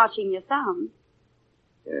still watching your thumb.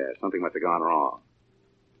 Yeah, something must have gone wrong.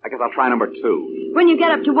 I guess I'll try number 2. When you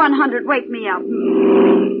get up to 100, wake me up.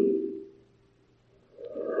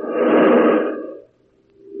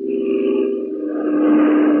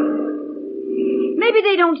 Maybe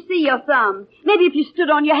they don't see your thumb. Maybe if you stood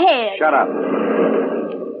on your head. Shut up.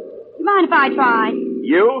 You mind if I try?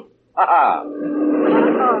 You? Ha-ha.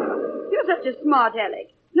 Oh, you're such a smart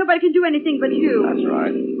aleck. Nobody can do anything but you. That's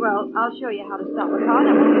right. Well, I'll show you how to stop a car.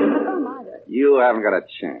 I won't use my thumb either. You haven't got a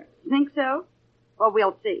chance. Think so? Well,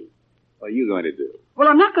 we'll see. What are you going to do? Well,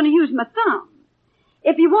 I'm not going to use my thumb.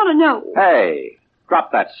 If you want to know... Hey,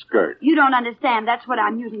 drop that skirt. You don't understand. That's what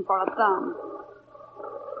I'm using for a thumb.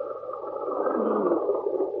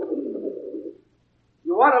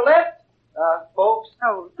 You want a lift, folks?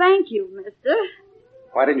 Oh, thank you, mister.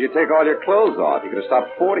 Why didn't you take all your clothes off? You could have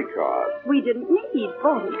stopped 40 cars. We didn't need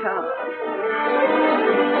 40 cars.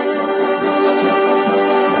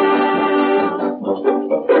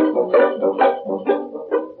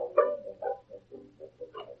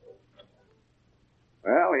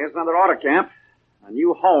 Well, here's another auto camp. A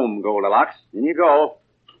new home, Goldilocks. In you go.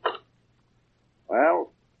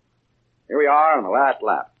 Well, here we are on the last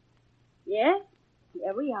lap. Yes,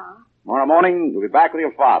 here we are. Tomorrow morning, we'll be back with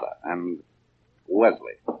your father and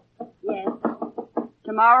Wesley. Yes,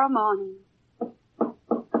 tomorrow morning.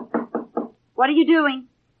 What are you doing?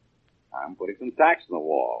 I'm putting some tacks in the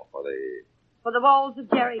wall for the... For the walls of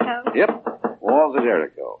Jericho? Yep, walls of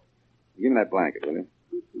Jericho. Give me that blanket, will you?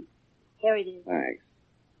 Here it is. Thanks.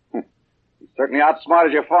 You certainly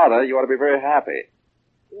outsmarted your father. You ought to be very happy.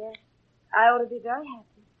 Yes, I ought to be very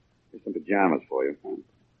happy. Here's some pajamas for you. Thanks.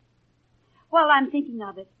 Well, I'm thinking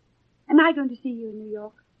of it. Am I going to see you in New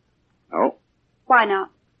York? No. Why not?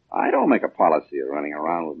 I don't make a policy of running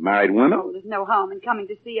around with married women. Oh, there's no harm in coming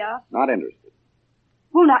to see us. Not interested.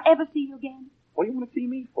 Won't I ever see you again? What do you want to see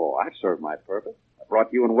me for? I've served my purpose. I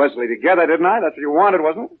brought you and Wesley together, didn't I? That's what you wanted,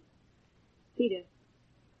 wasn't it? Peter,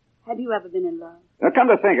 have you ever been in love? Now, come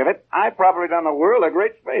to think of it, I've probably done the world a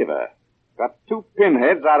great favor. Got 2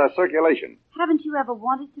 pinheads out of circulation. Haven't you ever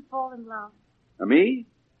wanted to fall in love? Me?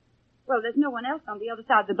 Well, there's no one else on the other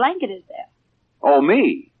side of the blanket, is there? Oh,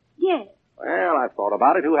 me? Yes. Well, I've thought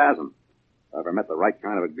about it. Who hasn't? If I ever met the right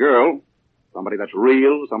kind of a girl, somebody that's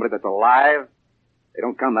real, somebody that's alive, they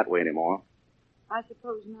don't come that way anymore. I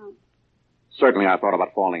suppose not. Certainly I thought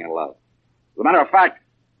about falling in love. As a matter of fact,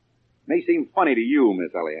 it may seem funny to you,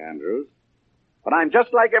 Miss Ellie Andrews, but I'm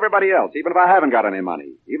just like everybody else, even if I haven't got any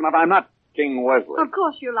money, even if I'm not King Wesley. Of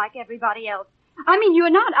course you're like everybody else. I mean, you're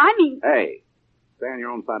not. I mean... Hey, stay on your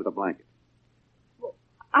own side of the blanket.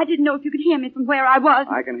 I didn't know if you could hear me from where I was.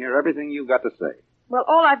 I can hear everything you've got to say. Well,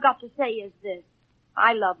 all I've got to say is this.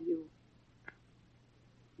 I love you.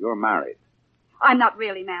 You're married. I'm not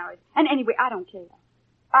really married. And anyway, I don't care.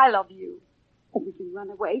 I love you. Oh, we can run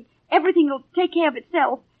away. Everything will take care of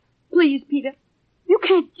itself. Please, Peter. You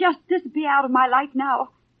can't just disappear out of my life now.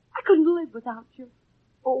 I couldn't live without you.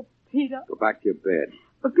 Oh, Peter. Go back to your bed.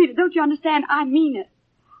 But, Peter, don't you understand? I mean it.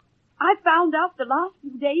 I found out the last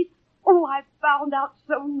few days. Oh, I found out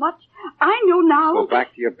so much. I know now. Go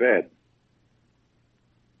back to your bed.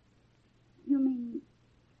 You mean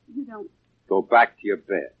you don't... Go back to your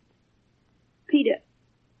bed. Peter.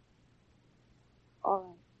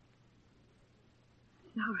 All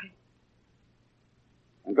right. Sorry.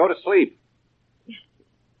 And go to sleep. Yes.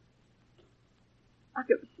 I'll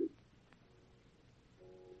go to sleep.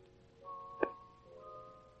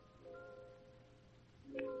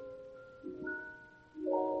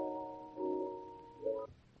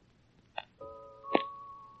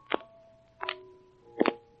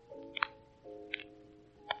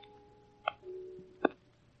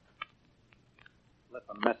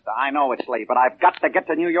 Listen, mister, I know it's late, but I've got to get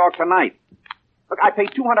to New York tonight. Look, I paid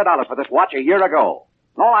 $200 for this watch a year ago.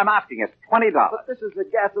 And all I'm asking is $20. But this is a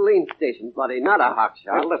gasoline station, buddy, not a hawk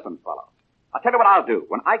shop. Now, listen, fellow. I'll tell you what I'll do.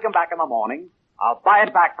 When I come back in the morning, I'll buy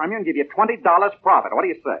it back from you and give you $20 profit. What do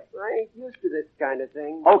you say? I ain't used to this kind of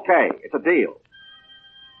thing. Okay, it's a deal.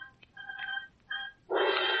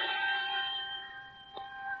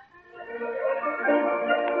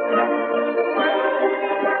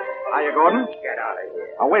 Hiya, Gordon. Get out of here.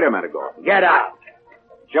 Oh, wait a minute, Gordon. Get out.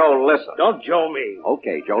 Joe, listen. Don't Joe me.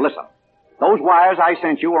 Okay, Joe, listen. Those wires I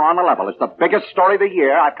sent you were on the level. It's the biggest story of the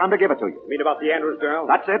year. I've come to give it to you. You mean about the Andrews girl?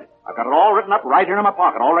 That's it. I've got it all written up right here in my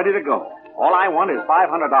pocket, all ready to go. All I want is $500.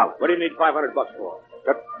 What do you need $500 for?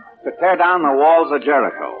 To tear down the walls of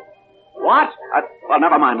Jericho. What? Well,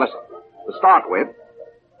 never mind. Listen. To start with,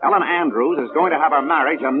 Ellen Andrews is going to have her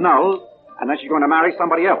marriage annulled, and then she's going to marry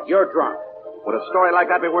somebody else. You're drunk. Would a story like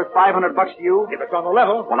that be worth $500 to you? If it's on the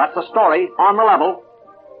level. Well, that's the story. On the level.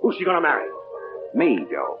 Who's she going to marry? Me,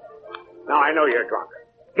 Joe. Now, I know you're drunk.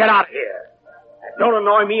 Get out of here. And don't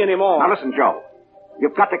annoy me anymore. Now, listen, Joe.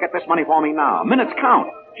 You've got to get this money for me now. Minutes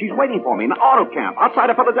count. She's waiting for me in the auto camp outside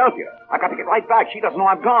of Philadelphia. I've got to get right back. She doesn't know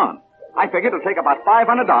I'm gone. I figured it'll take about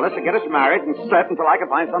 $500 to get us married and set until I can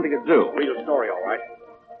find something to do. Read the story, all right.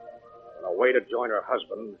 On the way to join her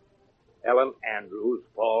husband, Ellen Andrews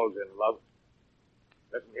falls in love.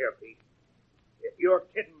 Listen here, Pete. If you're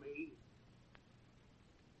kidding me...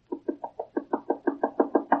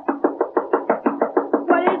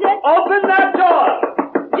 What is it? Open that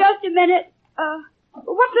door! Just a minute.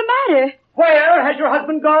 What's the matter? Where has your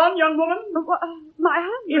husband gone, young woman? My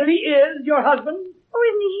husband. If he is your husband. Oh,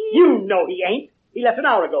 isn't he here? You know he ain't. He left an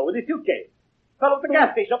hour ago with his suitcase. Fellow at the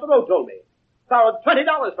gas station up the road told me. Borrowed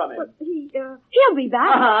 $20 from him. But he'll be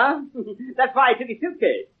back. Uh-huh. That's why I took his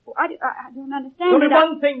suitcase. I don't understand. There's only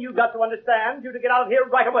one thing you've got to understand. You're to get out of here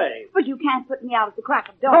right away. But you can't put me out at the crack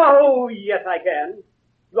of dawn. Oh, yes, I can.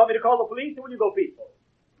 You want me to call the police, or will you go peaceful?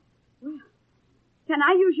 Well, can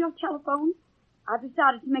I use your telephone? I've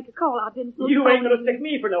decided to make a call. I've been... You ain't going to stick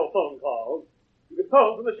me for no phone calls. You can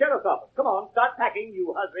phone from the sheriff's office. Come on, start packing,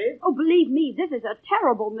 you husband. Oh, believe me, this is a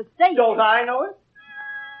terrible mistake. Don't I know it?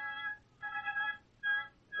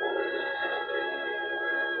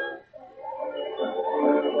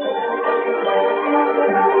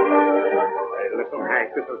 Hey, listen, Hank,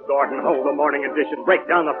 this is Gordon Holt, the morning edition. Break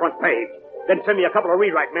down the front page. Then send me a couple of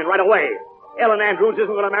rewrite men right away. Ellen Andrews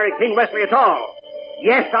isn't going to marry King Wesley at all.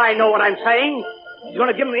 Yes, I know what I'm saying. She's going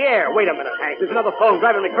to give him the air. Wait a minute, Hank. There's another phone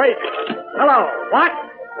driving me crazy. Hello. What?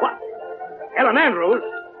 What? Ellen Andrews?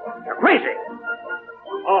 You're crazy.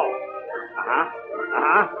 Oh.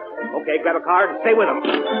 Okay, grab a card and stay with him.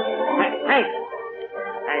 Hank,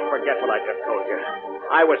 forget what I just told you.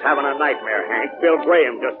 I was having a nightmare, Hank. Bill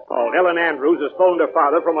Graham just called. Ellen Andrews has phoned her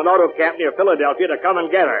father from an auto camp near Philadelphia to come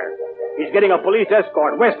and get her. He's getting a police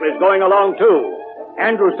escort. Wesley's going along, too.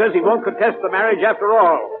 Andrews says he won't contest the marriage after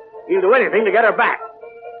all. He'll do anything to get her back.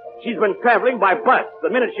 She's been traveling by bus. The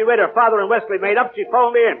minute she read her father and Wesley made up, she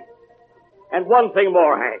phoned in. And one thing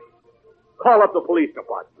more, Hank. Call up the police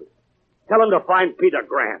department. Tell them to find Peter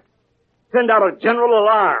Grant. Send out a general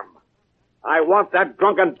alarm. I want that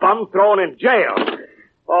drunken bum thrown in jail.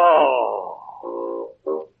 Oh.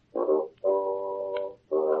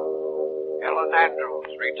 Ellen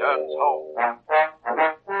Andrews returns home.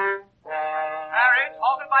 Marriage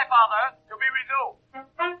halted by father to be resumed.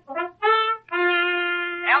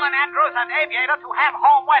 Ellen Andrews and Aviator to have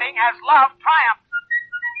home wedding as love triumphs.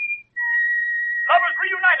 Lovers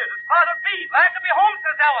reunited as part of B. Glad to be home,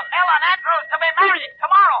 says Ellen. Ellen Andrews to be married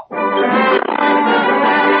tomorrow.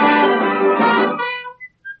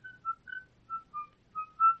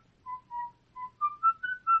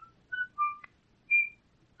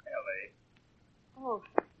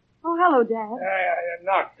 Oh, hello, Dad. I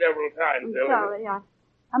knocked several times, I'm sorry. I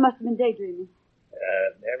must have been daydreaming.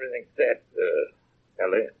 Everything's set,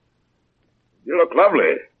 Ellie. You look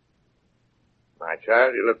lovely. My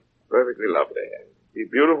child, you look perfectly lovely. Be a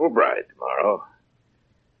beautiful bride tomorrow.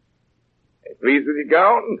 Are you pleased with your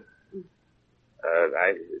gown?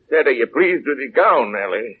 I said, are you pleased with your gown,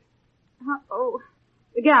 Ellie? Oh,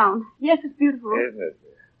 the gown. Yes, it's beautiful. Isn't it?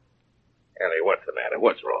 Ellie, what's the matter?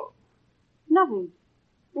 What's wrong? Nothing.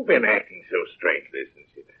 You've been acting so strangely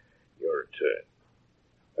since your return.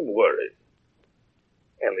 I'm worried.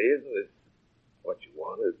 Ellie, isn't this what you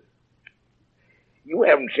wanted? You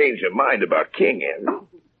haven't changed your mind about King, have you?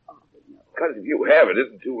 Because if you have, it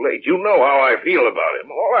isn't too late. You know how I feel about him.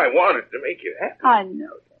 All I want is to make you happy. I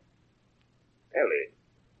know that. Ellie,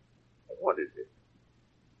 what is it?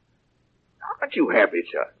 Aren't you happy,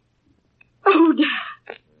 child? Oh,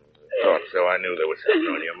 Dad. Thought so. I knew there was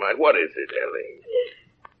something on your mind. What is it, Ellie?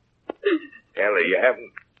 Ellie, you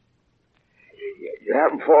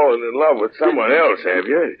haven't fallen in love with someone else, have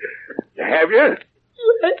you? Have you?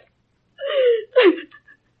 Yes.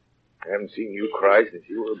 I haven't seen you cry since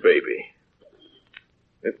you were a baby.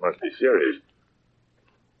 This must be serious.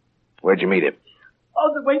 Where'd you meet him?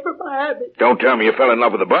 On the way from Miami. Don't tell me you fell in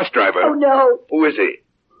love with the bus driver. Oh, no. Who is he?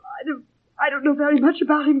 I don't know very much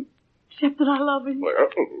about him, except that I love him. Well,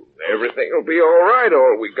 everything will be all right,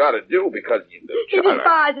 all we got to do, because He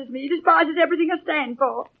despises me. He despises everything I stand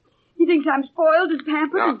for. He thinks I'm spoiled and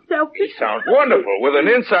pampered and selfish. He sounds wonderful. With an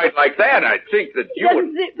insight like that, I think that He you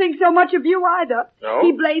would... doesn't think so much of you either. No?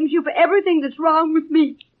 He blames you for everything that's wrong with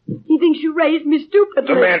me. He thinks you raised me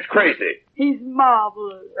stupidly. The man's crazy. He's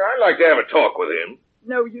marvelous. I'd like to have a talk with him.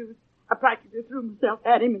 No use. I practically threw myself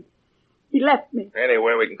at him and he left me.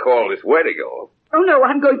 Anyway, we can call this wedding off. Oh, no,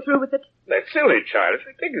 I'm going through with it. That's silly, child. It's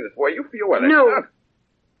ridiculous. Why you feel well. No. Not...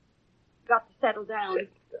 Got to settle down.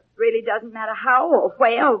 Really doesn't matter how or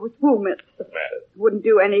where or with whom it matters. Wouldn't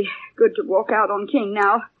do any good to walk out on King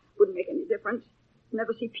now. Wouldn't make any difference.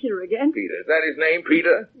 Never see Peter again. Peter. Is that his name,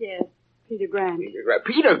 Peter? Yes, Peter Grant.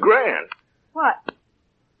 Peter Grant? What?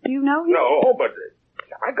 Do you know him? No, but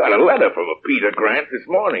I got a letter from a Peter Grant this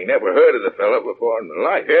morning. Never heard of the fellow before in my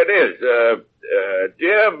life. Here it is.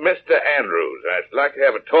 Dear Mr. Andrews, I'd like to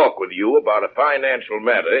have a talk with you about a financial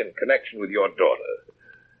matter in connection with your daughter.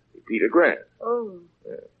 Peter Grant. Oh.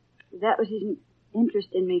 Yeah. That was his interest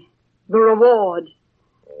in me. The reward.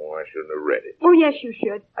 Oh, I shouldn't have read it. Oh, yes, you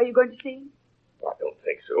should. Are you going to see him? I don't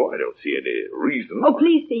think so. I don't see any reason. Oh,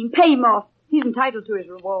 please see him. Pay him off. He's entitled to his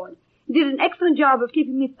reward. He did an excellent job of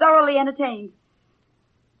keeping me thoroughly entertained.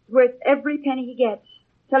 It's worth every penny he gets.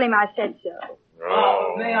 Tell him I said so.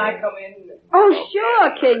 Oh, may I come in? Oh,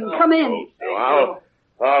 sure, King. Come in.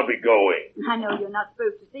 I'll be going. I know you're not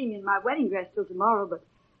supposed to see me in my wedding dress till tomorrow, but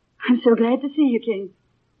I'm so glad to see you, King.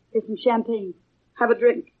 Here's some champagne. Have a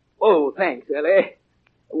drink. Oh, thanks, Ellie.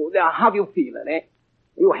 Now, how you feeling, eh?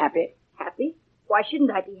 You happy? Happy? Why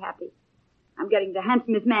shouldn't I be happy? I'm getting the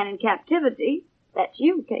handsomest man in captivity. That's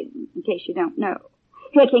you, King, in case you don't know.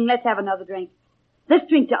 Here, King, let's have another drink. Let's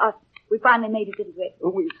drink to us. We finally made it, didn't we?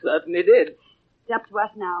 We certainly did. It's up to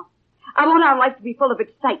us now. I want our life to be full of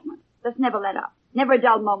excitement. Let's never let up. Never a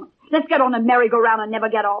dull moment. Let's get on a merry-go-round and never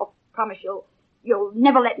get off. Promise you'll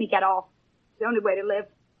never let me get off. It's the only way to live.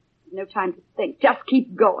 No time to think. Just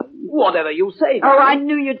keep going. Whatever you say. Oh, I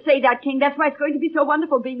knew you'd say that, King. That's why it's going to be so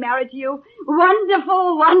wonderful being married to you.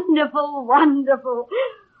 Wonderful, wonderful, wonderful.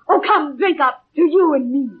 Oh, come, drink up to you and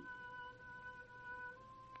me.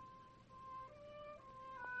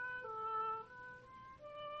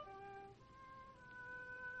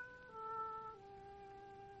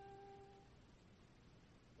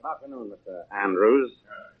 Good afternoon, Mr. Andrews.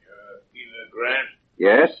 Peter Grant?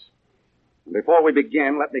 Yes? Before we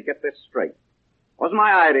begin, let me get this straight. It was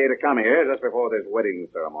my idea to come here just before this wedding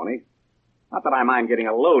ceremony. Not that I mind getting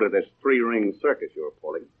a load of this three-ring circus you're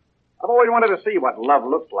pulling. I've always wanted to see what love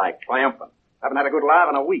looks like, triumphant. Haven't had a good laugh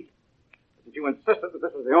in a week. But you insisted that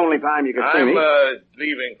this was the only time you could see me. I'm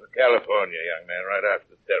leaving for California, young man, right after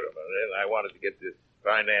the ceremony, and I wanted to get this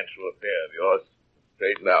financial affair of yours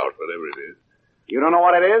straightened out, whatever it is. You don't know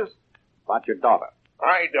what it is? About your daughter.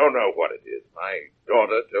 I don't know what it is. My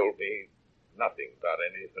daughter told me nothing about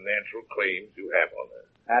any financial claims you have on her.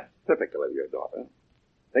 That's typical of your daughter.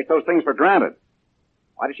 Take those things for granted.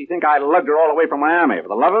 Why did she think I lugged her all the way from Miami?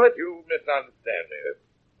 For the love of it? You misunderstand me.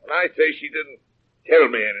 When I say she didn't tell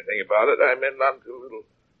me anything about it, I meant not until a little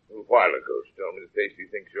while ago. She told me to say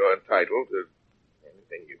she thinks you're entitled to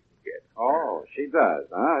anything you can get. Oh, she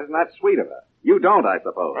does, huh? Isn't that sweet of her? You don't, I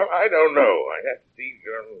suppose. Well, I don't know. I have to see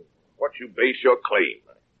on what you base your claim.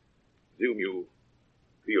 I presume you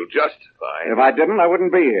feel justified. If I didn't, I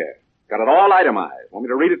wouldn't be here. Got it all itemized. Want me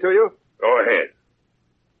to read it to you? Go ahead.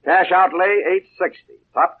 Cash outlay, $860.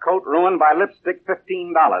 Top coat ruined by lipstick,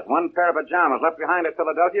 $15. One pair of pajamas left behind at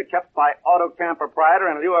Philadelphia, kept by auto camp proprietor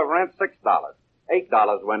in lieu of rent, $6.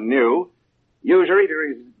 $8 when new. Usury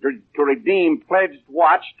to redeem pledged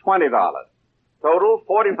watch, $20. Total,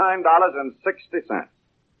 $49.60.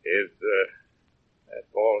 Is, that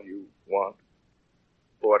all you want?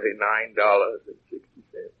 $49.60.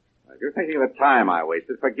 If you're thinking of the time I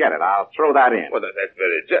wasted, forget it. I'll throw that in. Well, that's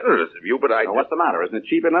very generous of you, but Now, what's the matter? Isn't it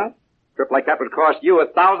cheap enough? A trip like that would cost you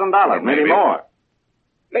 $1,000, maybe more.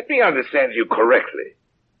 Let me understand you correctly.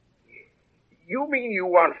 You mean you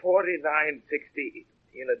want $49.60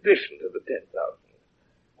 in addition to the $10,000?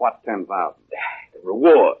 What's $10,000? The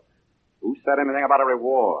reward. Who said anything about a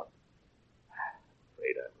reward? I'm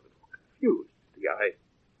afraid I'm a little confused. See,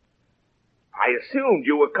 I assumed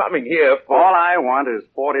you were coming here for... All I want is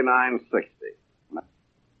 $49.60.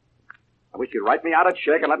 I wish you'd write me out a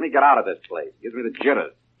check and let me get out of this place. It gives me the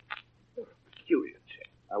jitters. Peculiar check.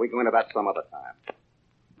 We go into that some other time.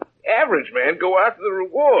 Average man go after the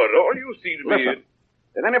reward. All you seem to be... Listen,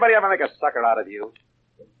 did anybody ever make a sucker out of you?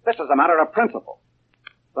 This is a matter of principle.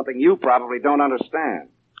 Something you probably don't understand.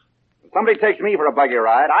 When somebody takes me for a buggy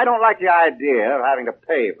ride, I don't like the idea of having to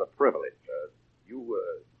pay for privilege. You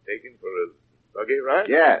were taken for a buggy ride?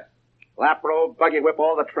 Yes. Lap robe, buggy whip,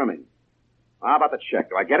 all the trimmings. How about the check?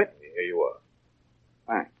 Do I get it? Here you are.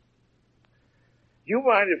 Thanks. You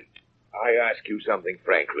mind if I ask you something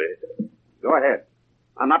frankly? Go ahead.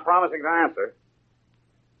 I'm not promising to answer.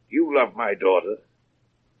 You love my daughter?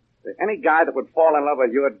 Any guy that would fall in love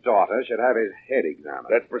with your daughter should have his head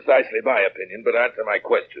examined. That's precisely my opinion, but answer my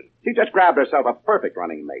question. She just grabbed herself a perfect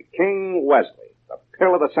running mate, King Wesley, the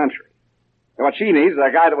pill of the century. And what she needs is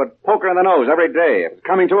a guy that would poke her in the nose every day, if it's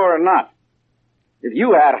coming to her or not. If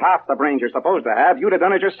you had half the brains you're supposed to have, you'd have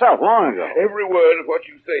done it yourself long ago. Every word of what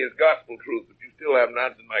you say is gospel truth, but you still haven't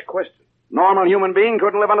answered my question. Normal human being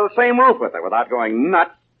couldn't live under the same roof with her without going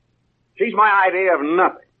nuts. She's my idea of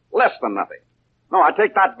nothing. Less than nothing. No, I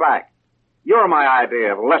take that back. You're my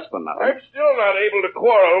idea of less than nothing. I'm still not able to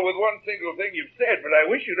quarrel with one single thing you've said, but I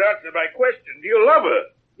wish you'd answer my question. Do you love her?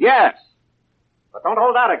 Yes. But don't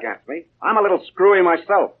hold that against me. I'm a little screwy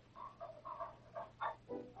myself.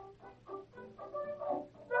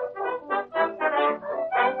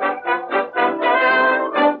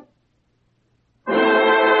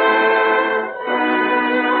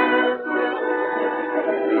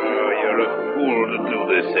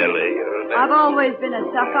 I've always been a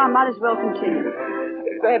sucker. I might as well continue.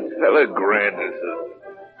 That fella Grant is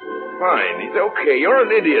fine. He's okay. You're an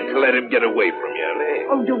idiot to let him get away from you, Ellie.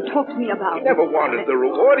 Oh, don't talk to me about He never wanted the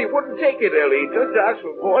reward. He wouldn't take it, Ellie. He just asked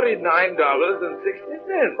for $49.60.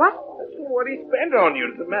 What? That's what he spent on you.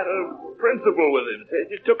 It's a matter of principle with him. Said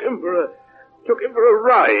you took him for a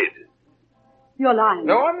ride. You're lying.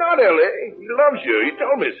 No, I'm not, Ellie. He loves you. He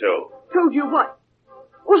told me so. Told you what?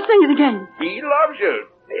 Well, sing it again. He loves you.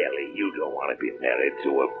 Ellie, you don't want to be married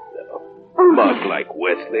to a mug like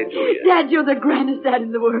Wesley, do you? Dad, you're the grandest dad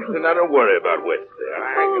in the world. Then I don't worry about Wesley.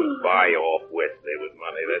 I can buy off Wesley with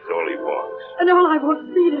money. That's all he wants. And all I want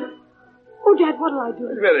is Peter. Oh, Dad, what'll I do?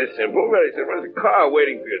 It's very simple, very simple. There's a car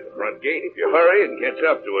waiting for you at the front gate. If you hurry and catch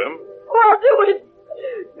up to him. Oh, I'll do it.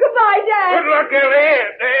 Goodbye, Dad. Good luck,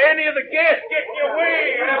 Ellie. Any of the guests get in your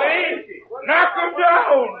way, Ellie. Knock them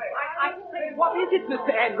down. What is it, Mr.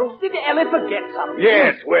 Andrews? Did Ellie forget something?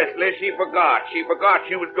 Yes, Wesley, she forgot. She forgot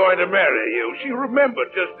she was going to marry you. She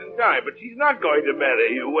remembered just in time, but she's not going to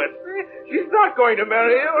marry you, Wesley. She's not going to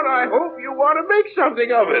marry you, and I hope you want to make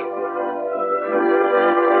something of it.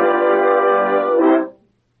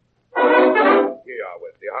 Here you are,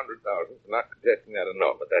 Wesley, 100,000. Not contesting that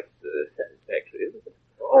enough, but that's satisfactory, isn't it?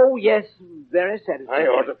 Oh, yes, very satisfactory. I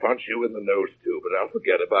ought to punch you in the nose, too, but I'll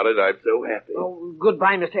forget about it. I'm so happy. Oh,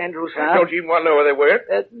 goodbye, Mr. Andrews, sir. Don't you even want to know where they went?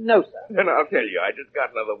 No, sir. Then I'll tell you. I just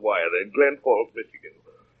got another wire in Glen Falls, Michigan.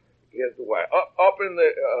 Here's the wire. Up in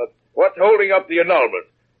the... what's holding up the annulment?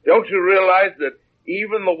 Don't you realize that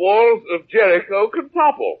even the walls of Jericho can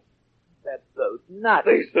topple? That's both nuts.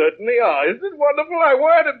 They certainly are. Isn't it wonderful? I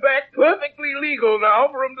wired it back perfectly legal now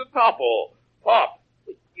for them to topple. Pop.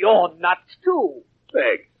 You're nuts, too.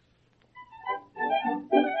 Thanks.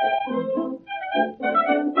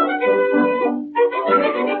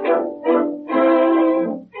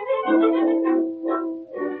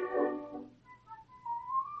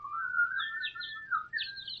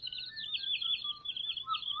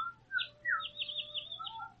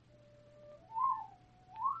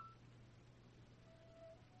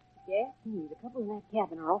 Yeah, the couple in that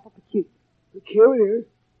cabin are awful peculiar. Peculiar?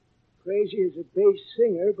 Crazy as a bass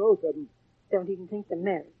singer, both of them. Don't even think they're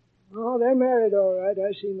married. Oh, they're married, all right.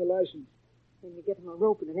 I seen the license. Then you get them a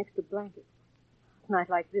rope and an extra blanket. A night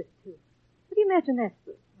like this, too. What do you imagine that's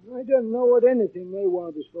for? I don't know what anything they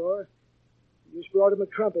want us for. I just brought them a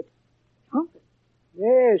trumpet. Trumpet?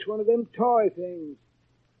 Yes, one of them toy things.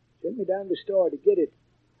 Sent me down to the store to get it.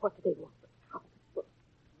 What do they want for a trumpet?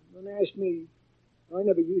 Don't ask me. I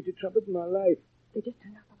never used a trumpet in my life. They just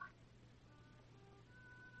turned out the light.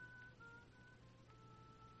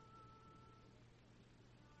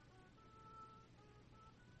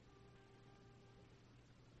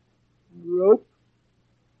 Rope,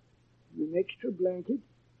 an extra blanket,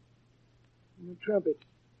 and a trumpet.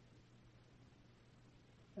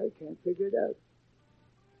 I can't figure it out.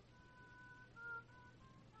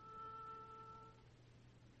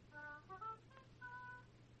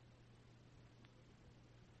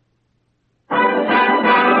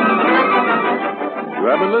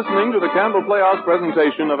 listening to the Campbell Playhouse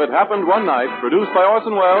presentation of It Happened One Night, produced by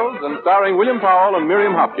Orson Welles and starring William Powell and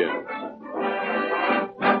Miriam Hopkins.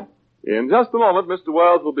 In just a moment, Mr.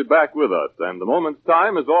 Wells will be back with us, and the moment's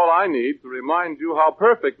time is all I need to remind you how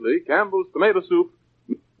perfectly Campbell's tomato soup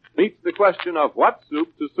meets the question of what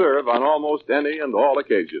soup to serve on almost any and all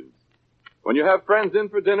occasions. When you have friends in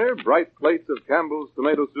for dinner, bright plates of Campbell's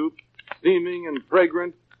tomato soup, steaming and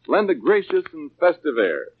fragrant, lend a gracious and festive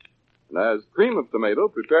air. And as cream of tomato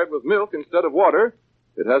prepared with milk instead of water,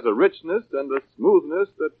 it has a richness and a smoothness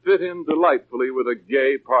that fit in delightfully with a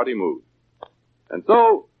gay party mood. And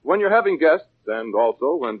so, when you're having guests, and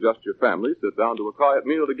also when just your family sit down to a quiet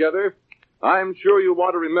meal together, I'm sure you'll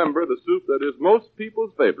want to remember the soup that is most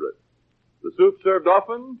people's favorite. The soup served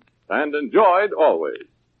often and enjoyed always.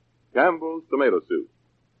 Campbell's tomato soup.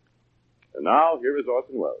 And now, here is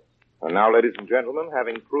Orson Welles. And now, ladies and gentlemen,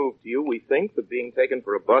 having proved to you, we think that being taken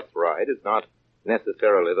for a bus ride is not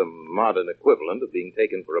necessarily the modern equivalent of being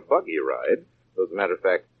taken for a buggy ride. So, as a matter of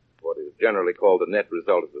fact, what is generally called the net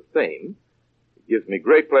result is the same. It gives me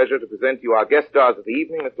great pleasure to present to you our guest stars of the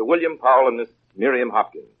evening, Mr. William Powell and Miss Miriam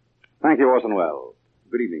Hopkins. Thank you, Orson Welles.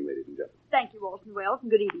 Good evening, ladies and gentlemen. Thank you, Orson Welles, and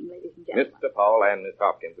good evening, ladies and gentlemen. Mr. Powell and Miss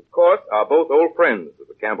Hopkins, of course, are both old friends of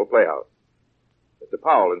the Campbell Playhouse. Mr.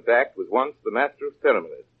 Powell, in fact, was once the master of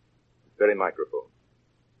ceremonies, this very microphone.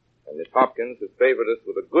 And Miss Hopkins has favored us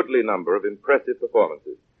with a goodly number of impressive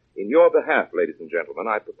performances. In your behalf, ladies and gentlemen,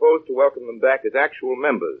 I propose to welcome them back as actual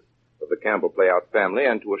members of the Campbell Playhouse family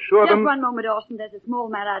and to assure them... Just one moment, Orson. There's a small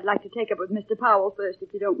matter I'd like to take up with Mr. Powell first, if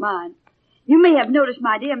you don't mind. You may have noticed,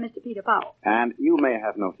 my dear Mr. Peter Powell. And you may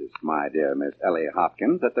have noticed, my dear Miss Ellie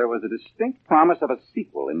Hopkins, that there was a distinct promise of a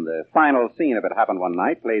sequel in the final scene of It Happened One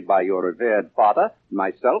Night, played by your revered father,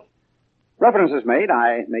 myself. Reference is made,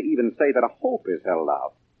 I may even say that a hope is held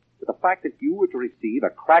out, to the fact that you were to receive a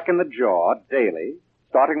crack in the jaw daily,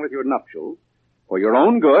 starting with your nuptials, for your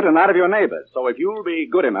own good and that of your neighbors. So if you'll be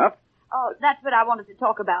good enough... Oh, that's what I wanted to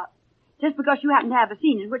talk about. Just because you happened to have a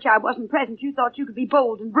scene in which I wasn't present, you thought you could be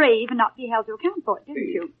bold and brave and not be held to account for it, didn't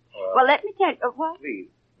Please. you? Well, let me tell you... what? Please,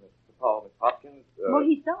 Mr. Powell, Miss Hopkins... Well,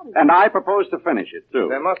 he started. And I propose to finish it, too.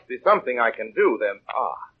 There must be something I can do, then...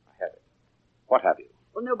 I have it. What have you?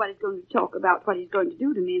 Well, nobody's going to talk about what he's going to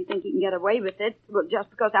do to me and think he can get away with it, well,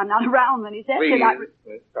 just because I'm not around when he says Please, it.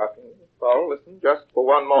 Miss Hopkins, Miss Powell, listen just for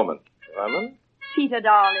one moment. Lemon? Peter,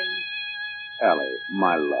 darling. Ellie,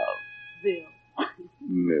 my love. Bill.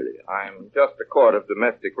 Miriam. I'm just a court of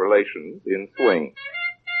domestic relations in swing.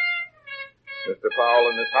 Mr. Powell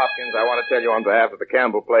and Miss Hopkins, I want to tell you on behalf of the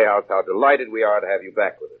Campbell Playhouse how delighted we are to have you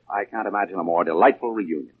back with us. I can't imagine a more delightful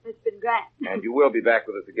reunion. It's been grand. And you will be back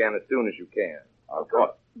with us again as soon as you can. Of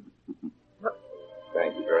course.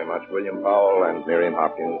 Thank you very much, William Powell and Miriam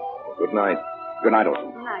Hopkins. Good night. Good night,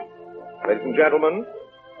 Orson. Good night. Ladies and gentlemen,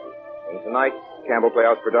 in tonight's Campbell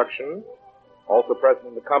Playhouse production, also present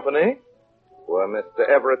in the company were Mr.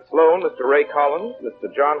 Everett Sloan, Mr. Ray Collins,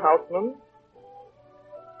 Mr. John Houseman,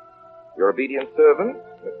 your obedient servant,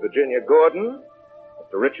 Miss Virginia Gordon,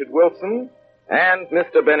 Mr. Richard Wilson, and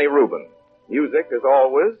Mr. Benny Rubin. Music, as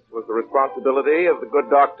always, was the responsibility of the good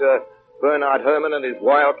Dr. Bernard Herman and his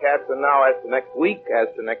Wildcats, and now as to next week, as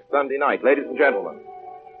to next Sunday night. Ladies and gentlemen,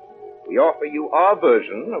 we offer you our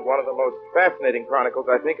version of one of the most fascinating chronicles,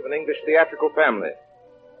 I think, of an English theatrical family.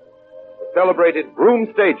 The celebrated Broom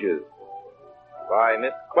Stages by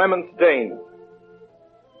Miss Clemence Dane.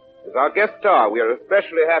 As our guest star, we are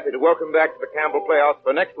especially happy to welcome back to the Campbell Playhouse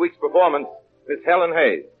for next week's performance, Miss Helen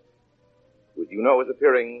Hayes, who, as you know, is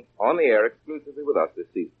appearing on the air exclusively with us this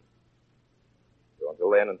season. So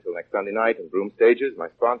until then, until next Sunday night in Broom Stages, my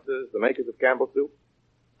sponsors, the makers of Campbell Soup,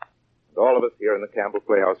 and all of us here in the Campbell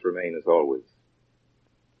Playhouse remain, as always,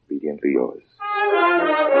 obediently yours.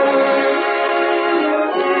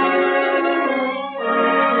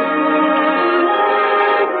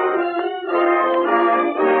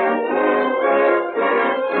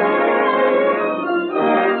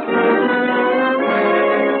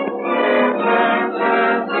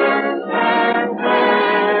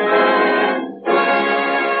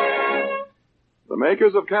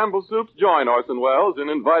 Makers of Campbell Soups join Orson Welles in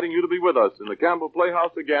inviting you to be with us in the Campbell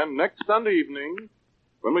Playhouse again next Sunday evening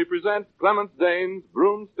when we present Clemence Dane's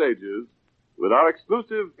Broom Stages with our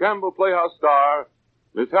exclusive Campbell Playhouse star,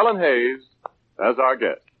 Miss Helen Hayes, as our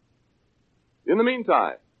guest. In the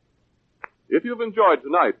meantime, if you've enjoyed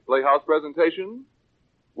tonight's Playhouse presentation,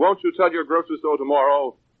 won't you tell your grocery store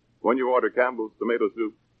tomorrow when you order Campbell's tomato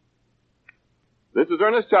soup? This is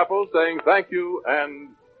Ernest Chappell saying thank you and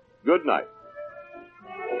good night.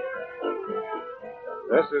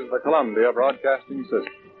 This is the Columbia Broadcasting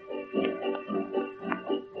System.